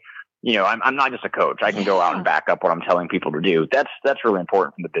prove, hey, I'm not just a coach. I can go out and back up what I'm telling people to do. That's really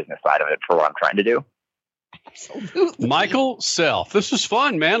important from the business side of it for what I'm trying to do. Absolutely. Michael Self, this is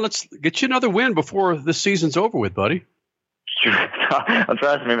fun, man. Let's get you another win before this season's over with, buddy.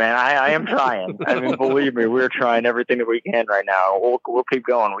 Trust me, man. I am trying. I mean, believe me, we're trying everything that we can right now. We'll keep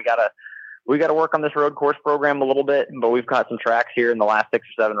going. We gotta work on this road course program a little bit, but we've got some tracks here in the last 6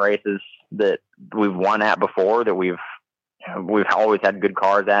 or 7 races that we've won at before, that we've always had good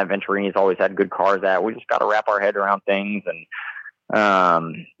cars at. Venturini's always had good cars at. We just got to wrap our head around things, and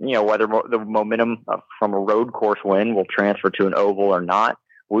whether the momentum from a road course win will transfer to an oval or not,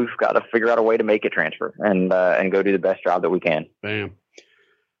 we've got to figure out a way to make it transfer and go do the best job that we can. Bam.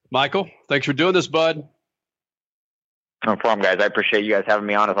 Michael, thanks for doing this, bud. No problem, guys. I appreciate you guys having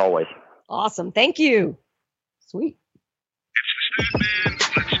me on as always. Awesome. Thank you. Sweet.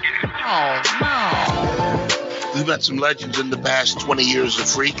 We've met some legends in the past 20 years of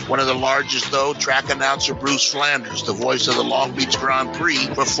Freak. One of the largest, though, track announcer Bruce Flanders, the voice of the Long Beach Grand Prix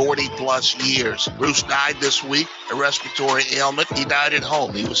for 40-plus years. Bruce died this week, a respiratory ailment. He died at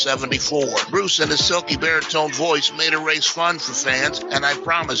home. He was 74. Bruce and his silky baritone voice made a race fun for fans, and I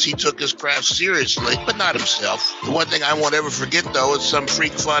promise he took his craft seriously, but not himself. The one thing I won't ever forget, though, is some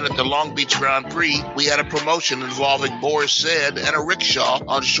freak fun at the Long Beach Grand Prix. We had a promotion involving Boris Said and a rickshaw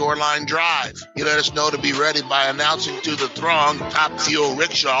on Shoreline Drive. He let us know to be ready by announcing to the throng, Top Fuel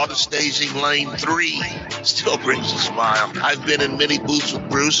Rickshaw to staging lane 3. Still brings a smile. I've been in many booths with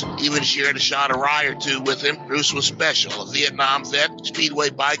Bruce, even shared a shot of rye or two with him. Bruce was special, a Vietnam vet,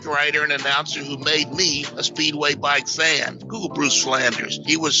 speedway bike rider, and announcer who made me a speedway bike fan. Google Bruce Flanders.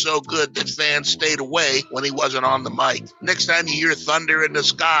 He was so good that fans stayed away when he wasn't on the mic. Next time you hear thunder in the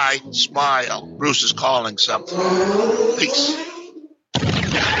sky, smile. Bruce is calling something. Peace.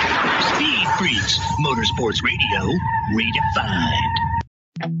 Speed Freaks, Motorsports Radio, redefined.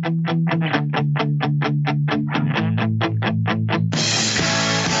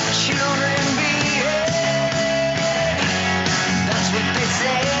 Children behave, that's what they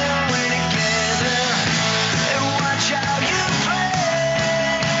say when we're together. And watch how you play,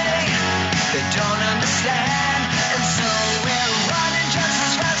 they don't understand, and so we're running just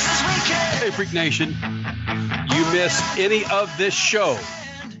as fast as we can. Hey, Freak Nation, you miss any of this show,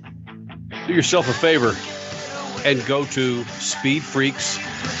 do yourself a favor and go to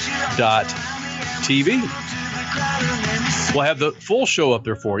speedfreaks.tv. We'll have the full show up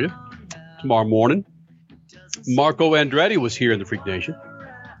there for you tomorrow morning. Marco Andretti was here in the Freak Nation.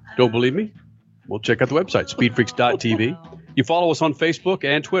 Don't believe me? Well, check out the website, speedfreaks.tv. You follow us on Facebook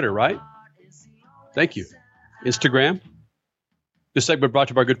and Twitter, right? Thank you. Instagram. This segment brought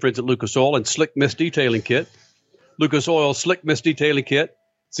to you by our good friends at Lucas Oil and Slick Mist Detailing Kit. Lucas Oil Slick Mist Detailing Kit.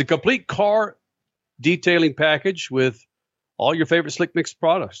 It's a complete car detailing package with all your favorite Slick Mix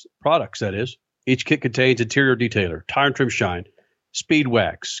products, that is. Each kit contains interior detailer, tire and trim shine, speed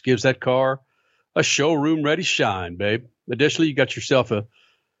wax, gives that car a showroom-ready shine, babe. Additionally, you got yourself a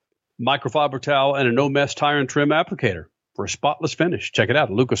microfiber towel and a no-mess tire and trim applicator for a spotless finish. Check it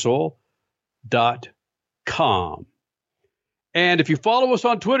out at lucasoil.com. And if you follow us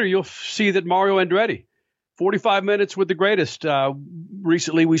on Twitter, you'll see that Mario Andretti, 45 minutes with the greatest.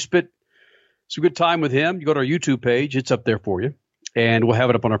 Recently, we spit It's a good time with him. You go to our YouTube page. It's up there for you. And we'll have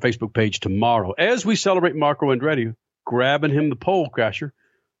it up on our Facebook page tomorrow as we celebrate Marco Andretti, grabbing him the pole, Crasher,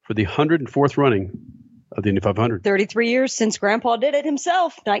 for the 104th running of the Indy 500. 33 years since Grandpa did it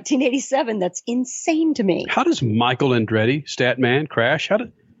himself, 1987. That's insane to me. How does Michael Andretti, Statman, Crash, how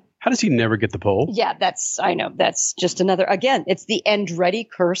does he never get the pole? Yeah, I know. That's just another, again, it's the Andretti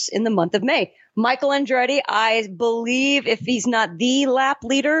curse in the month of May. Michael Andretti, I believe if he's not the lap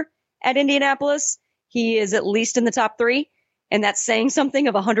leader at Indianapolis, he is at least in the top 3. And that's saying something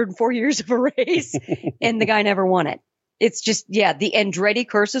of 104 years of a race. And the guy never won it. It's just, the Andretti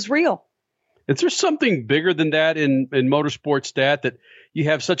curse is real. Is there something bigger than that in motorsport stat, that you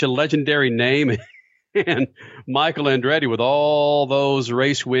have such a legendary name and Michael Andretti with all those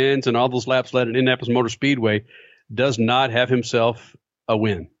race wins and all those laps led at Indianapolis Motor Speedway does not have himself a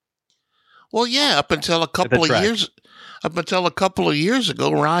win? Well, yeah, up until a couple of years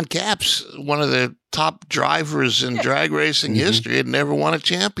ago, Ron Capps, one of the top drivers in drag racing history, had never won a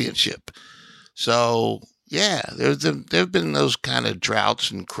championship. So, yeah, there've been those kind of droughts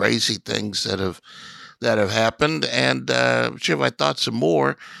and crazy things that have happened. And I'm sure if I thought some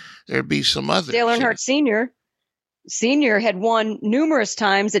more, there'd be some others. Dale Earnhardt Sr. had won numerous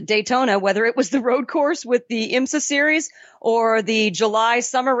times at Daytona, whether it was the road course with the IMSA series or the July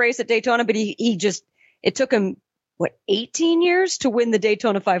summer race at Daytona. But it took him, 18 years to win the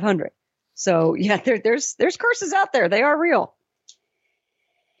Daytona 500. So, yeah, there's curses out there. They are real.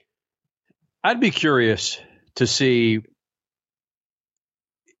 I'd be curious to see.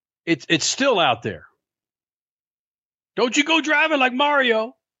 It's still out there. Don't you go driving like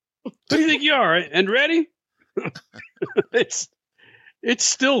Mario. Who do you think you are? And ready? It's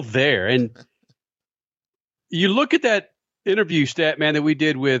still there. And you look at that interview, Statman, that we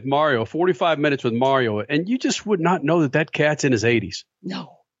did with Mario, 45 minutes with Mario, and you just would not know that cat's in his 80s.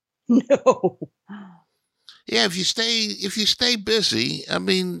 No. Yeah, if you stay busy, I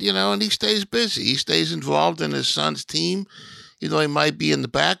mean, and he stays busy. He stays involved in his son's team. He might be in the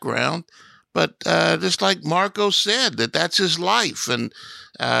background. But just like Marco said, that's his life. And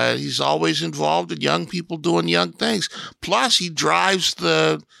he's always involved in young people doing young things. Plus, he drives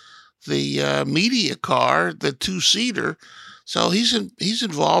the media car, the 2-seater. So he's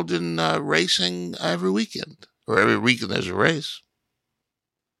involved in racing every weekend, or every weekend there's a race.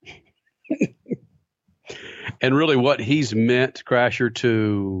 And really what he's meant, Crasher,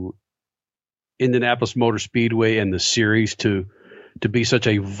 to Indianapolis Motor Speedway and the series to be such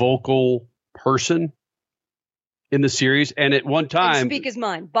a vocal person in the series. And at one time, speak his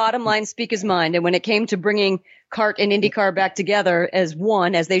mind. Bottom line, speak his mind. And when it came to bringing kart and IndyCar back together as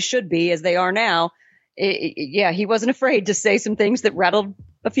one, as they should be, as they are now, he wasn't afraid to say some things that rattled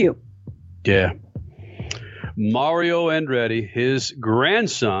a few. Yeah. Mario Andretti, his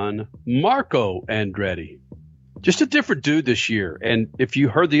grandson, Marco Andretti. Just a different dude this year. And if you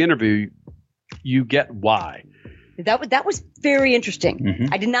heard the interview, you get why. That was very interesting.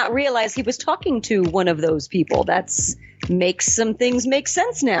 Mm-hmm. I did not realize he was talking to one of those people. Makes some things make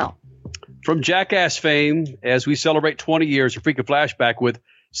sense now. From Jackass fame, as we celebrate 20 years of Freakin' Flashback with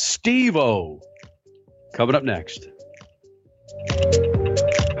Steve-O. Coming up next.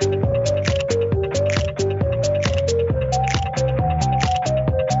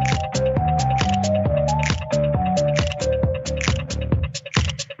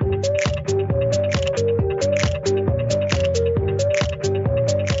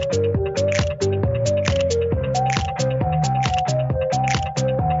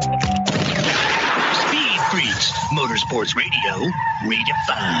 Motorsports Radio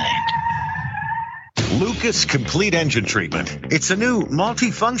redefined. Lucas Complete Engine Treatment. It's a new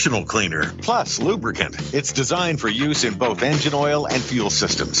multifunctional cleaner plus lubricant. It's designed for use in both engine oil and fuel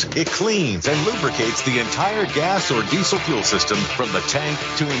systems. It cleans and lubricates the entire gas or diesel fuel system from the tank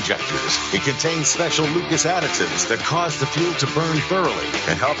to injectors. It contains special Lucas additives that cause the fuel to burn thoroughly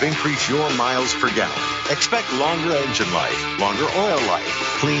and help increase your miles per gallon. Expect longer engine life, longer oil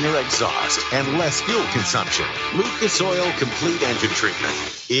life, cleaner exhaust, and less fuel consumption. Lucas Oil Complete Engine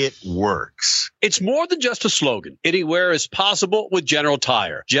Treatment. It works. It's more than just a slogan. Anywhere is possible with General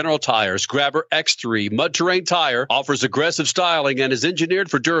Tire. General Tire's Grabber X3 mud terrain tire offers aggressive styling and is engineered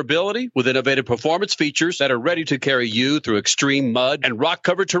for durability with innovative performance features that are ready to carry you through extreme mud and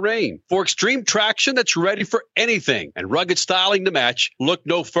rock-covered terrain. For extreme traction that's ready for anything and rugged styling to match, look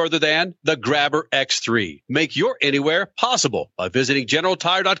no further than the Grabber X3. Make your anywhere possible by visiting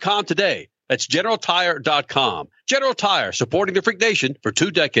GeneralTire.com today. That's GeneralTire.com. General Tire, supporting the Freak Nation for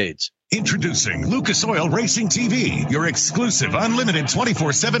 2 decades. Introducing Lucas Oil Racing TV, your exclusive unlimited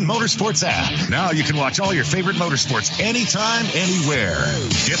 24/7 motorsports app. Now you can watch all your favorite motorsports anytime, anywhere.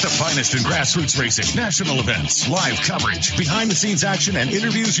 Get the finest in grassroots racing, national events, live coverage, behind-the-scenes action, and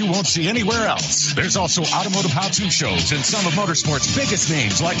interviews you won't see anywhere else. There's also automotive how-to shows and some of motorsports' biggest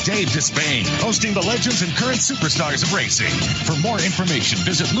names like Dave Despain, hosting the legends and current superstars of racing. For more information,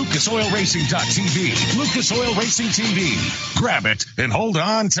 visit lucasoilracing.tv. Lucas Oil Racing TV. Grab it and hold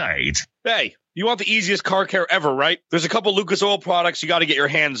on tight. Hey, you want the easiest car care ever, right? There's a couple Lucas Oil products you got to get your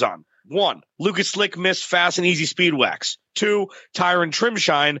hands on. 1, Lucas Slick Mist Fast and Easy Speed Wax. 2, Tire and Trim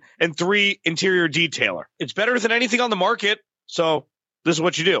Shine. And 3, Interior Detailer. It's better than anything on the market. So this is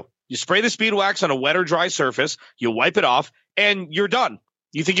what you do. You spray the Speed Wax on a wet or dry surface, you wipe it off, and you're done.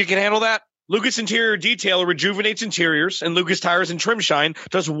 You think you can handle that? Lucas Interior Detailer rejuvenates interiors, and Lucas Tires and Trim Shine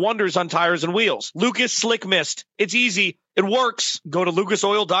does wonders on tires and wheels. Lucas Slick Mist. It's easy. It works. Go to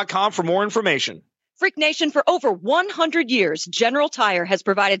lucasoil.com for more information. Freak Nation, for over 100 years, General Tire has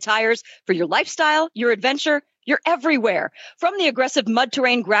provided tires for your lifestyle, your adventure, your everywhere. From the aggressive mud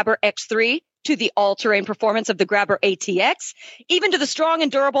terrain Grabber X3 to the all-terrain performance of the Grabber ATX, even to the strong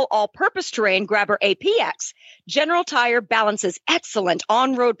and durable all-purpose terrain Grabber APX, General Tire balances excellent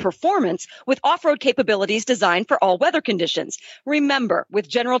on-road performance with off-road capabilities designed for all weather conditions. Remember, with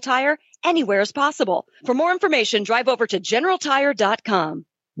General Tire, anywhere is possible. For more information, drive over to generaltire.com.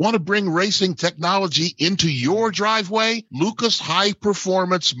 Want to bring racing technology into your driveway? Lucas High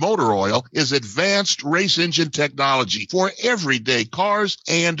Performance Motor Oil is advanced race engine technology for everyday cars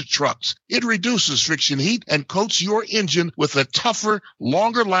and trucks. It reduces friction heat and coats your engine with a tougher,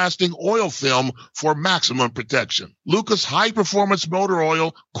 longer-lasting oil film for maximum protection. Lucas High Performance Motor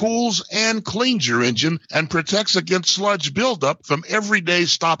Oil cools and cleans your engine and protects against sludge buildup from everyday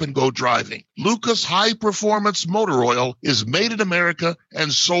stop-and-go driving. Lucas High Performance Motor Oil is made in America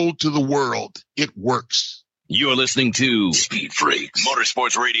and sold to the world. It works. You're listening to Speed Freaks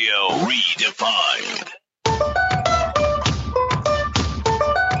Motorsports Radio Redefined.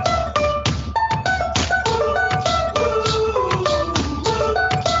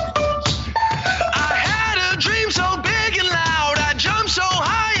 I had a dream so big and loud. I jumped so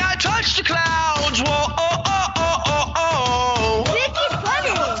high, I touched the clouds. Whoa, oh, oh, oh, oh, oh. Vicky's funny.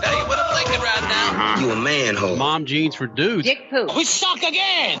 Tell you what I'm thinking right now. You a manhole. Mom jeans for dudes. Dick Poop. We suck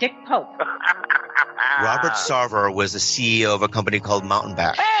again. Dick Pope. Robert Sarver was the CEO of a company called Mountain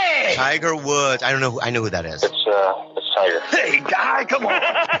Back. Hey! Tiger Woods. I know who that is. It's Tiger. Hey, guy, come on.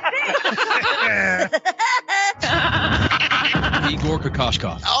 Igor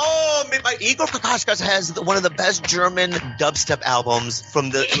Kokoskov. Oh, Igor Kokoskov has one of the best German dubstep albums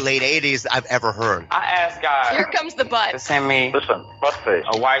from the late 80s I've ever heard. I asked God Here comes the butt. to send me Listen, buttface.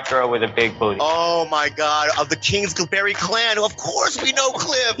 a white girl with a big booty. Oh, my God. Of the Kingsbury clan. Of course we know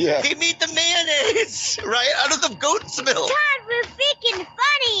Cliff. Yeah. He made the mayonnaise, right? Out of the goat's milk. God, we're freaking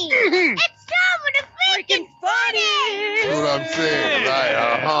funny. It's time for the freaking funny. That's what I'm saying, right?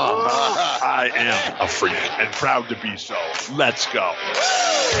 I am a freak and proud to be so. Let's go.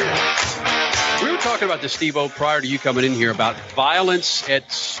 We were talking about this, Steve-O, prior to you coming in here about violence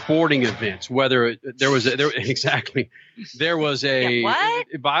at sporting events. Whether there was a What?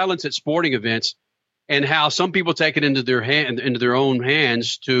 violence at sporting events, and how some people take it into their own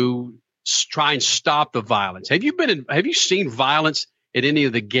hands to try and stop the violence. Have you seen violence at any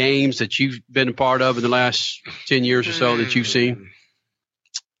of the games that you've been a part of in the last 10 years or so that you've seen?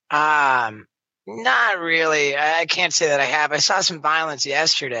 Not really. I can't say that I have. I saw some violence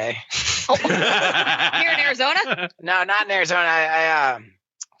yesterday. Here in Arizona? No, not in Arizona. I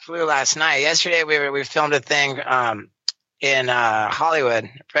flew last night. Yesterday we filmed a thing in Hollywood,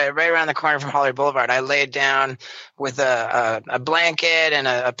 right around the corner from Hollywood Boulevard. I laid down with a blanket and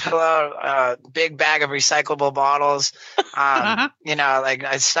a pillow, a big bag of recyclable bottles. You know, like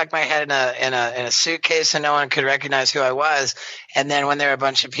I stuck my head in a suitcase so no one could recognize who I was. And then when there were a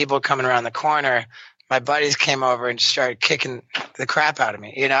bunch of people coming around the corner, my buddies came over and started kicking the crap out of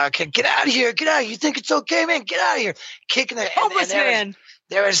me. You know, get out of here, get out of here. You think it's okay, man? Get out of here. Kicking the Homeless man.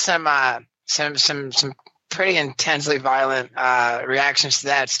 There was some pretty intensely violent reactions to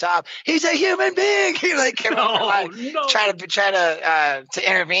that. Stop! He's a human being. He like came over, try to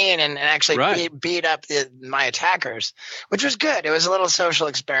intervene and actually beat up my attackers, which was good. It was a little social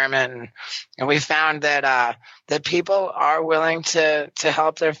experiment, and we found that that people are willing to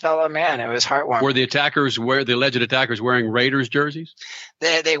help their fellow man. It was heartwarming. Were the alleged attackers wearing Raiders jerseys?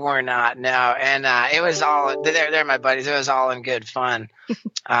 They were not, no. And it was all, they're my buddies. It was all in good fun.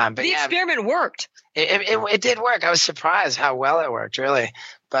 But the yeah, experiment worked. It did work. I was surprised how well it worked, really.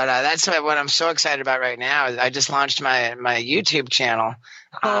 But that's what I'm so excited about right now. Is I just launched my YouTube channel.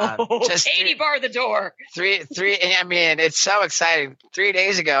 Just Katie barred the door. Three. I mean, it's so exciting. 3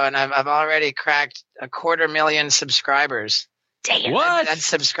 days ago, and I've already cracked 250,000 subscribers. Damn. What? That's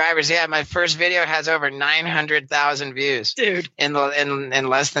subscribers. Yeah, my first video has over 900,000 views, dude, in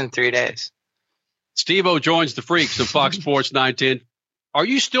less than 3 days. Steve-O joins the Freaks of Fox Sports 910. Are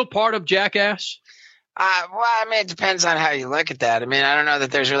you still part of Jackass? Well, I mean, it depends on how you look at that. I mean, I don't know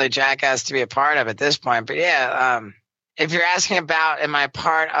that there's really Jackass to be a part of at this point, but yeah, if you're asking about am I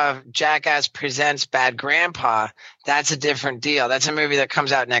part of Jackass Presents Bad Grandpa, that's a different deal. That's a movie that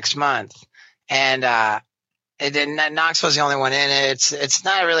comes out next month, and Knoxville's the only one in it. It's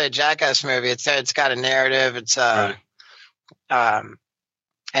not really a Jackass movie. It's got a narrative. It's right.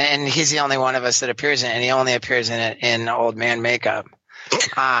 And he's the only one of us that appears in it, and he only appears in it in old man makeup.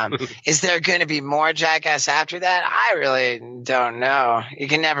 Is there going to be more Jackass after that? I really don't know. You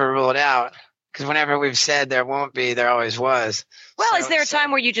can never rule it out, because whenever we've said there won't be, there always was. Well, is there a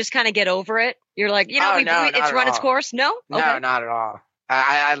time where you just kind of get over it? You're like, it's run its course? No? No, Okay. not at all.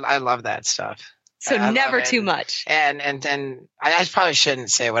 I love that stuff. So I never love it. too much. And I probably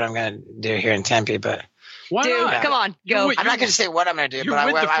shouldn't say what I'm going to do here in Tempe, but why Dude, not? come on, go. I'm not going to say what I'm going to do, but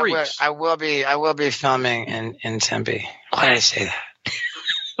I will be filming in Tempe. Why did I say that?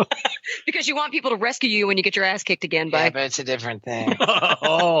 Because you want people to rescue you when you get your ass kicked again. Yeah, but it's a different thing.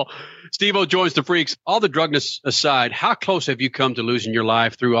 Steve-O joins the Freaks. All the drugness aside, how close have you come to losing your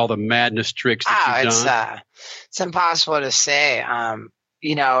life through all the madness tricks that you've done? It's impossible to say.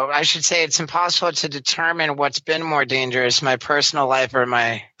 I should say it's impossible to determine what's been more dangerous, my personal life or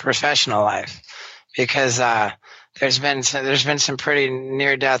my professional life, because there's been some pretty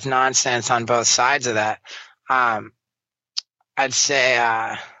near-death nonsense on both sides of that. I'd say,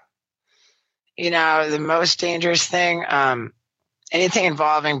 the most dangerous thing, anything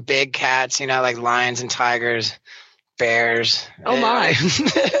involving big cats, like lions and tigers, bears. Oh my.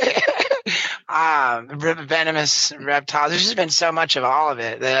 Venomous reptiles. There's just been so much of all of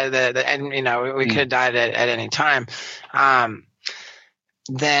it we could have died at any time.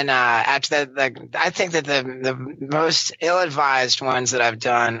 Then after that, I think that the most ill-advised ones that I've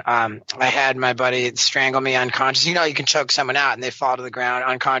done, I had my buddy strangle me unconscious. You can choke someone out and they fall to the ground,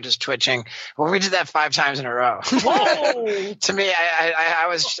 unconscious, twitching. Well, we did that 5 times in a row. Whoa. To me, I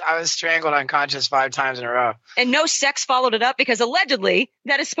was strangled unconscious 5 times in a row. And no sex followed it up, because allegedly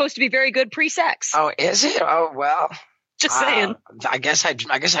that is supposed to be very good pre-sex. Oh, is it? Oh, well. Just saying. I guess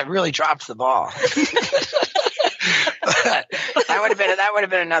I really dropped the ball. that would have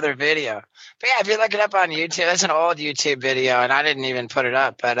been another video. But yeah, if you look it up on YouTube, that's an old YouTube video, and I didn't even put it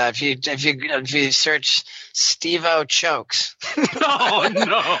up. But if you search Steve-O chokes on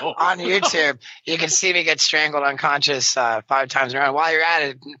YouTube, you can see me get strangled unconscious 5 times in a row. While you're at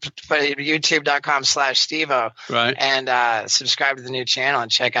it, put youtube.com/Steve-O, right, and subscribe to the new channel and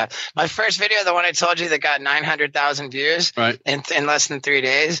check out my first video, the one I told you that got 900,000 views in less than 3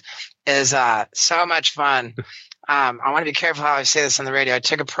 days, is so much fun. I want to be careful how I say this on the radio. I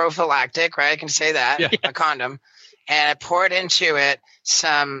took a prophylactic, right? I can say that, a condom, and I poured into it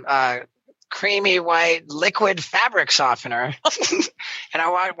some creamy white liquid fabric softener. And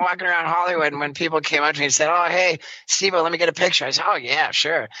I walking around Hollywood, and when people came up to me and said, "Oh, hey, Steve-O, let me get a picture," I said, "Oh, yeah,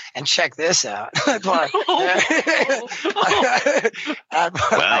 sure. And check this out." Wow.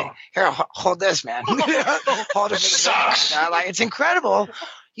 Here, hold this, man. Hold it for the it's incredible.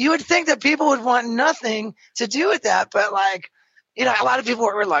 You would think that people would want nothing to do with that, but a lot of people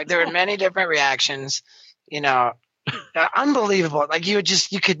were like, there were many different reactions, unbelievable. You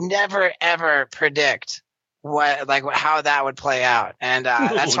could never ever predict how that would play out, and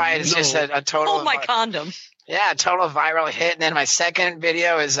that's why it's just a total. Hold my condom. Yeah, total viral hit. And then my second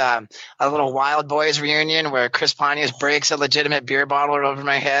video is a little Wild Boys reunion where Chris Pontius breaks a legitimate beer bottle over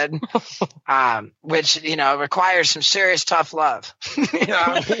my head, which, requires some serious tough love.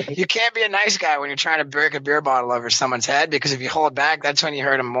 You can't be a nice guy when you're trying to break a beer bottle over someone's head, because if you hold back, that's when you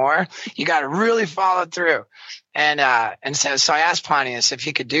hurt him more. You got to really follow through. And so I asked Pontius if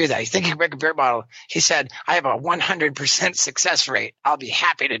he could do that. You think he could break a beer bottle? He said, "I have a 100% success rate. I'll be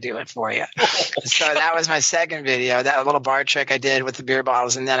happy to do it for you." So that was my second video, that little bar trick I did with the beer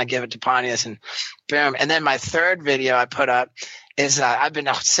bottles, and then I give it to Pontius, and boom. And then my third video I put up is I've been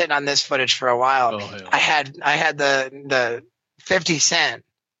sitting on this footage for a while. I had the 50 Cent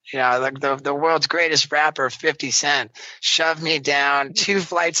You know, like the world's greatest rapper, 50 Cent, shoved me down 2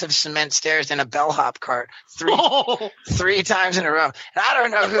 flights of cement stairs in a bellhop cart three times in a row. And I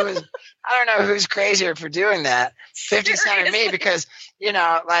don't know who's crazier for doing that, 50 Cent or me, because, you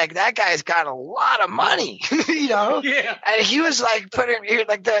know, like that guy's got a lot of money, you know? Yeah. And he was like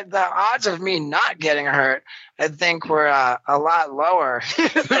like the odds of me not getting hurt, I think, were a lot lower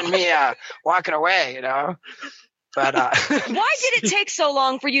than me walking away, you know? But why did it take so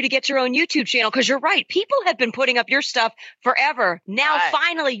long for you to get your own YouTube channel? Because you're right, people have been putting up your stuff forever. Now,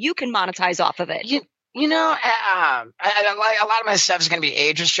 finally, you can monetize off of it. You know, I like a lot of my stuff is going to be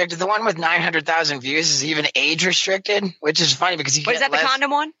age restricted. The one with 900,000 views is even age restricted, which is funny because you What, get is that less. the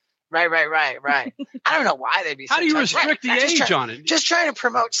condom one? Right. I don't know why they'd be. How so do you tough. restrict the age on it? Just trying to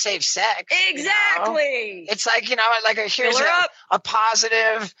promote safe sex. Exactly. You know? It's like, you know, like here's Fill her up. a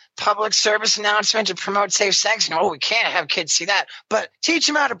positive public service announcement to promote safe sex. You know, we can't have kids see that, but teach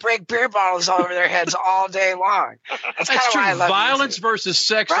them how to break beer bottles all over their heads all day long. That's kind of true. why I love Violence versus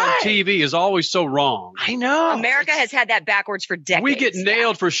sex on TV is always so wrong. I know. America has had that backwards for decades. We get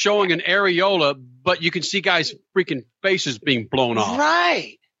nailed for showing an areola, but you can see guys' freaking faces being blown off.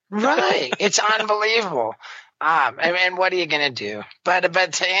 Right. It's unbelievable. And what are you going to do? But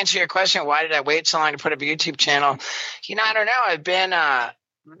to answer your question, why did I wait so long to put up a YouTube channel? You know, I don't know. I've been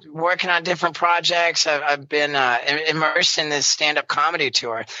working on different projects. I've been immersed in this stand-up comedy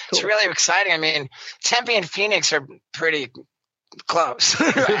tour. Cool. It's really exciting. I mean, Tempe and Phoenix are pretty close.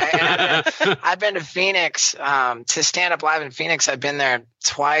 I've been to Phoenix to stand up live in Phoenix. I've been there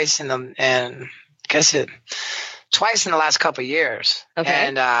twice twice in the last couple of years. Okay.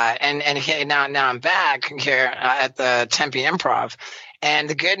 And now I'm back here at the Tempe Improv. And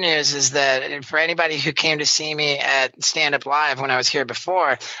the good news is that for anybody who came to see me at Stand Up Live when I was here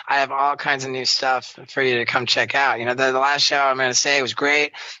before, I have all kinds of new stuff for you to come check out. You know, the last show, I'm going to say, was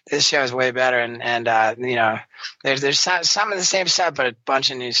great. This show is way better. And you know, there's some of the same stuff, but a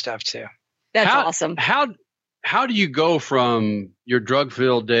bunch of new stuff too. That's awesome. How do you go from your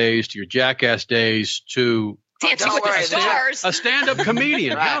drug-filled days to your jackass days to Dancing with the Stars, a stand-up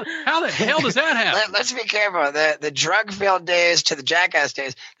comedian? Right. How the hell does that happen? Let's be careful. The drug-filled days to the jackass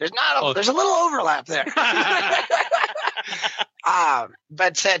days. There's a little overlap there.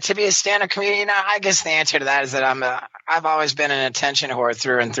 But to be a stand-up comedian, I guess the answer to that is that I've always been an attention whore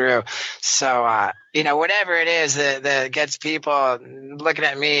through and through. So you know, whatever it is that gets people looking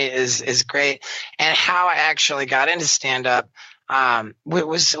at me is great. And how I actually got into stand-up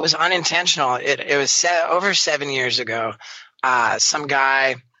was unintentional. It was over 7 years ago. Some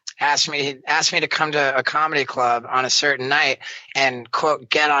guy asked me to come to a comedy club on a certain night and, quote,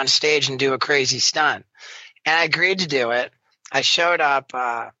 get on stage and do a crazy stunt. And I agreed to do it. I showed up.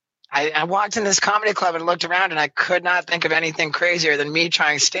 I walked in this comedy club and looked around, and I could not think of anything crazier than me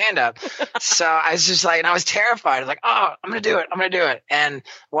trying stand up. So I was just like, and I was terrified. I was like, oh, I'm going to do it. And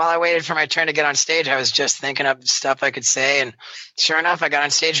while I waited for my turn to get on stage, I was just thinking of stuff I could say. And sure enough, I got on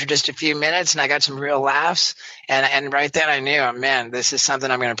stage for just a few minutes and I got some real laughs. And right then I knew, oh, man, this is something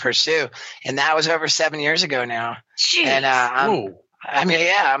I'm going to pursue. And that was over 7 years ago now. Jeez. And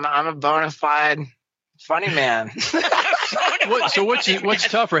I'm a bona fide funny man. So what's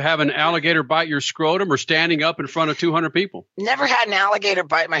tougher, having an alligator bite your scrotum or standing up in front of 200 people? Never had an alligator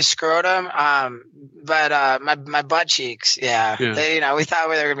bite my scrotum, but my butt cheeks, yeah. They, you know, we thought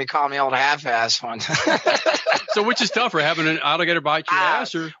they were going to be calling me old half-ass one. So which is tougher, having an alligator bite your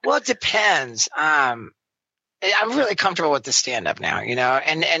ass or? Well, it depends. I'm really comfortable with the stand-up now, you know,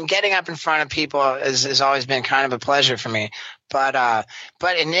 and getting up in front of people has always been kind of a pleasure for me. But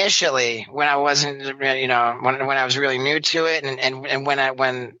initially, when I wasn't, you know, when I was really new to it, and when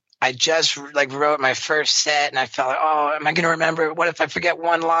I just like wrote my first set, and I felt like, oh, am I going to remember? What if I forget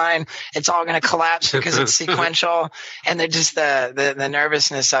one line? It's all going to collapse because it's sequential, and just the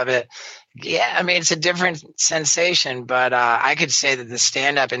nervousness of it. Yeah, I mean, it's a different sensation, but I could say that the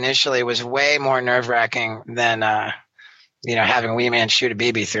stand-up initially was way more nerve-wracking than, you know, having a wee man shoot a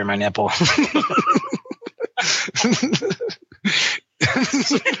BB through my nipple.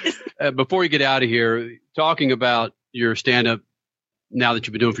 Before you get out of here, talking about your stand-up now that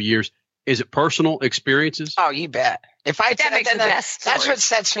you've been doing for years, is it personal experiences? Oh, you bet. If I that makes the best that's story. what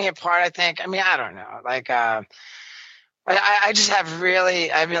sets me apart, I think. I mean, I don't know. Like, I just have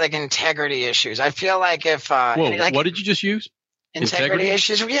like integrity issues. I feel like if what did you just use? Integrity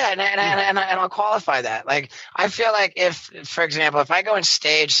issues. Yeah, and I'll qualify that. Like, I feel like if, for example, if I go and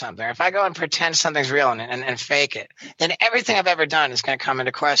stage something, or if I go and pretend something's real and fake it, then everything I've ever done is going to come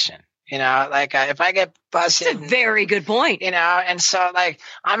into question. You know, like if I get busted. That's a very good point. You know, and so like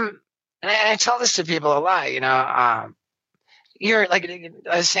I tell this to people a lot. You know, you're like,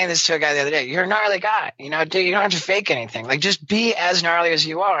 I was saying this to a guy the other day, you're a gnarly guy, you know, dude, you don't have to fake anything. Like, just be as gnarly as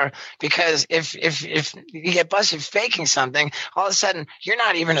you are, because if you get busted faking something, all of a sudden you're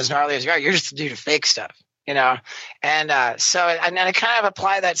not even as gnarly as you are. You're just a dude to fake stuff, you know? And so I kind of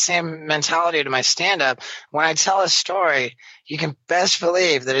apply that same mentality to my stand-up. When I tell a story, you can best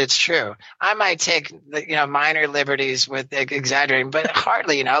believe that it's true. I might take, you know, minor liberties with exaggerating, but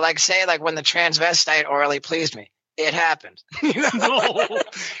hardly, you know, like say like when the transvestite orally pleased me. It happened. You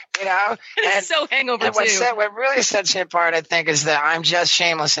know? It's so hangover and too. What really sets me apart, I think, is that I'm just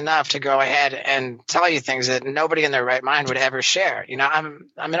shameless enough to go ahead and tell you things that nobody in their right mind would ever share. You know, I'm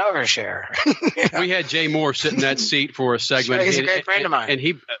an oversharer. We had Jay Moore sit in that seat for a segment. He's a great friend of mine. And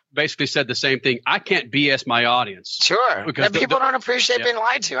he basically said the same thing. I can't BS my audience. Sure. Because people don't appreciate being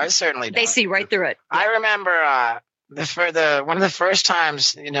lied to. I certainly don't. They see right through it. I remember one of the first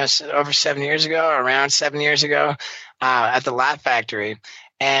times, you know, over 7 years ago, around 7 years ago, at the Laugh Factory.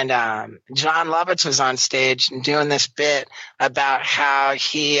 And John Lovitz was on stage doing this bit about how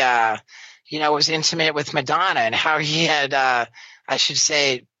he, you know, was intimate with Madonna and how he had, I should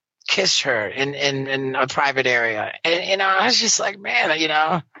say, kissed her in a private area. And, you know, I was just like, man, you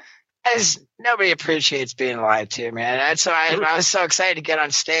know, nobody appreciates being lied to, man. And so I was so excited to get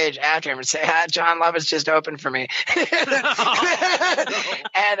on stage after him and say, John Lovitz just opened for me. And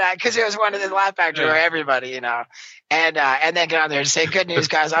because it was one of the Laugh Factory where everybody, you know, and then get on there and say, good news,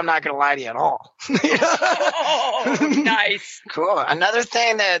 guys, I'm not going to lie to you at all. Nice. Cool. Another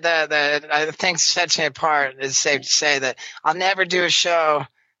thing that I think sets me apart is safe to say that I'll never do a show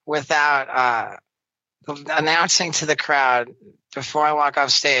without announcing to the crowd before I walk off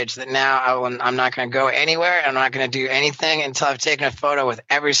stage that now I'm not going to go anywhere. I'm not going to do anything until I've taken a photo with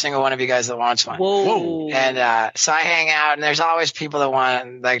every single one of you guys that wants one. Whoa. And so I hang out, and there's always people that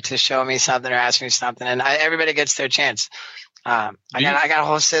want like to show me something or ask me something, and everybody gets their chance. I got a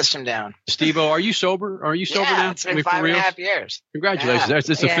whole system down. Steve-O, are you sober? Are you sober now? It's been 5.5 years. Congratulations. Yeah. That's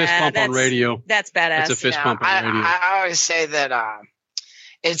a fist pump on radio. That's badass. That's a fist pump on radio. I always say that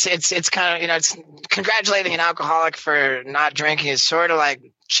it's kind of, you know, it's congratulating an alcoholic for not drinking is sort of like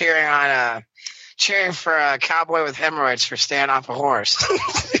cheering for a cowboy with hemorrhoids for staying off a horse.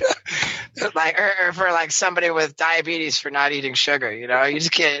 Like, or for like somebody with diabetes for not eating sugar, you know, you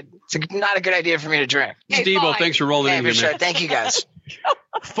just can't, it's not a good idea for me to drink. Hey, Steve-O, thanks for rolling in here, sure. man. Thank you guys.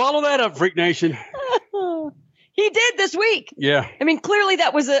 Follow that up, Freak Nation. He did this week. Yeah. I mean, clearly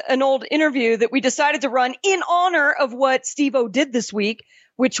that was an old interview that we decided to run in honor of what Steve-O did this week,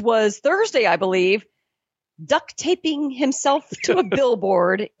 which was Thursday, I believe, duct taping himself to a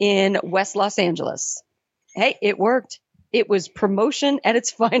billboard in West Los Angeles. Hey, it worked. It was promotion at its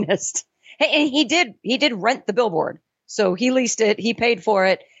finest. Hey, and he did rent the billboard. So he leased it, he paid for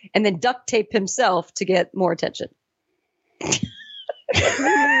it, and then duct taped himself to get more attention.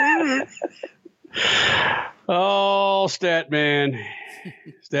 Oh, Statman.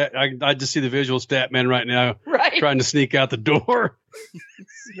 I just see the visual Statman right now. Right. Trying to sneak out the door.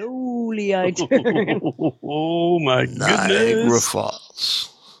 Slowly I turn. Oh, my Niagara goodness.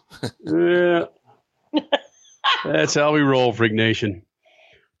 Falls. Yeah. That's how we roll, Freak Nation.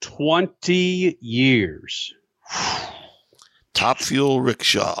 20 years. Top Fuel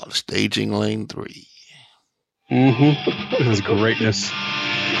Rickshaw, staging lane 3. Mm-hmm. That's greatness.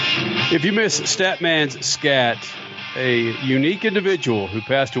 If you miss Statman's scat, a unique individual who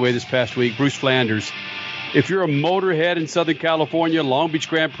passed away this past week, Bruce Flanders. If you're a motorhead in Southern California, Long Beach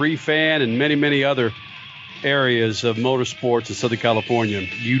Grand Prix fan, and many, many other areas of motorsports in Southern California,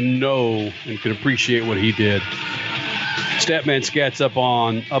 you know and can appreciate what he did. Statman Scat's up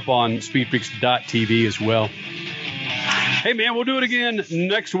on speedfreaks.tv as well. Hey, man, we'll do it again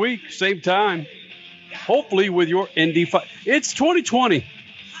next week, same time. Hopefully with your Indy 5. It's 2020.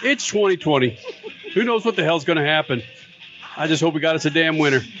 It's 2020. Who knows what the hell's going to happen? I just hope we got us a damn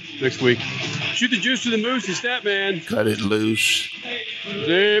winner next week. Shoot the juice to the moose and Statman. Cut it loose.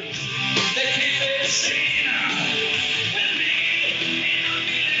 Zip.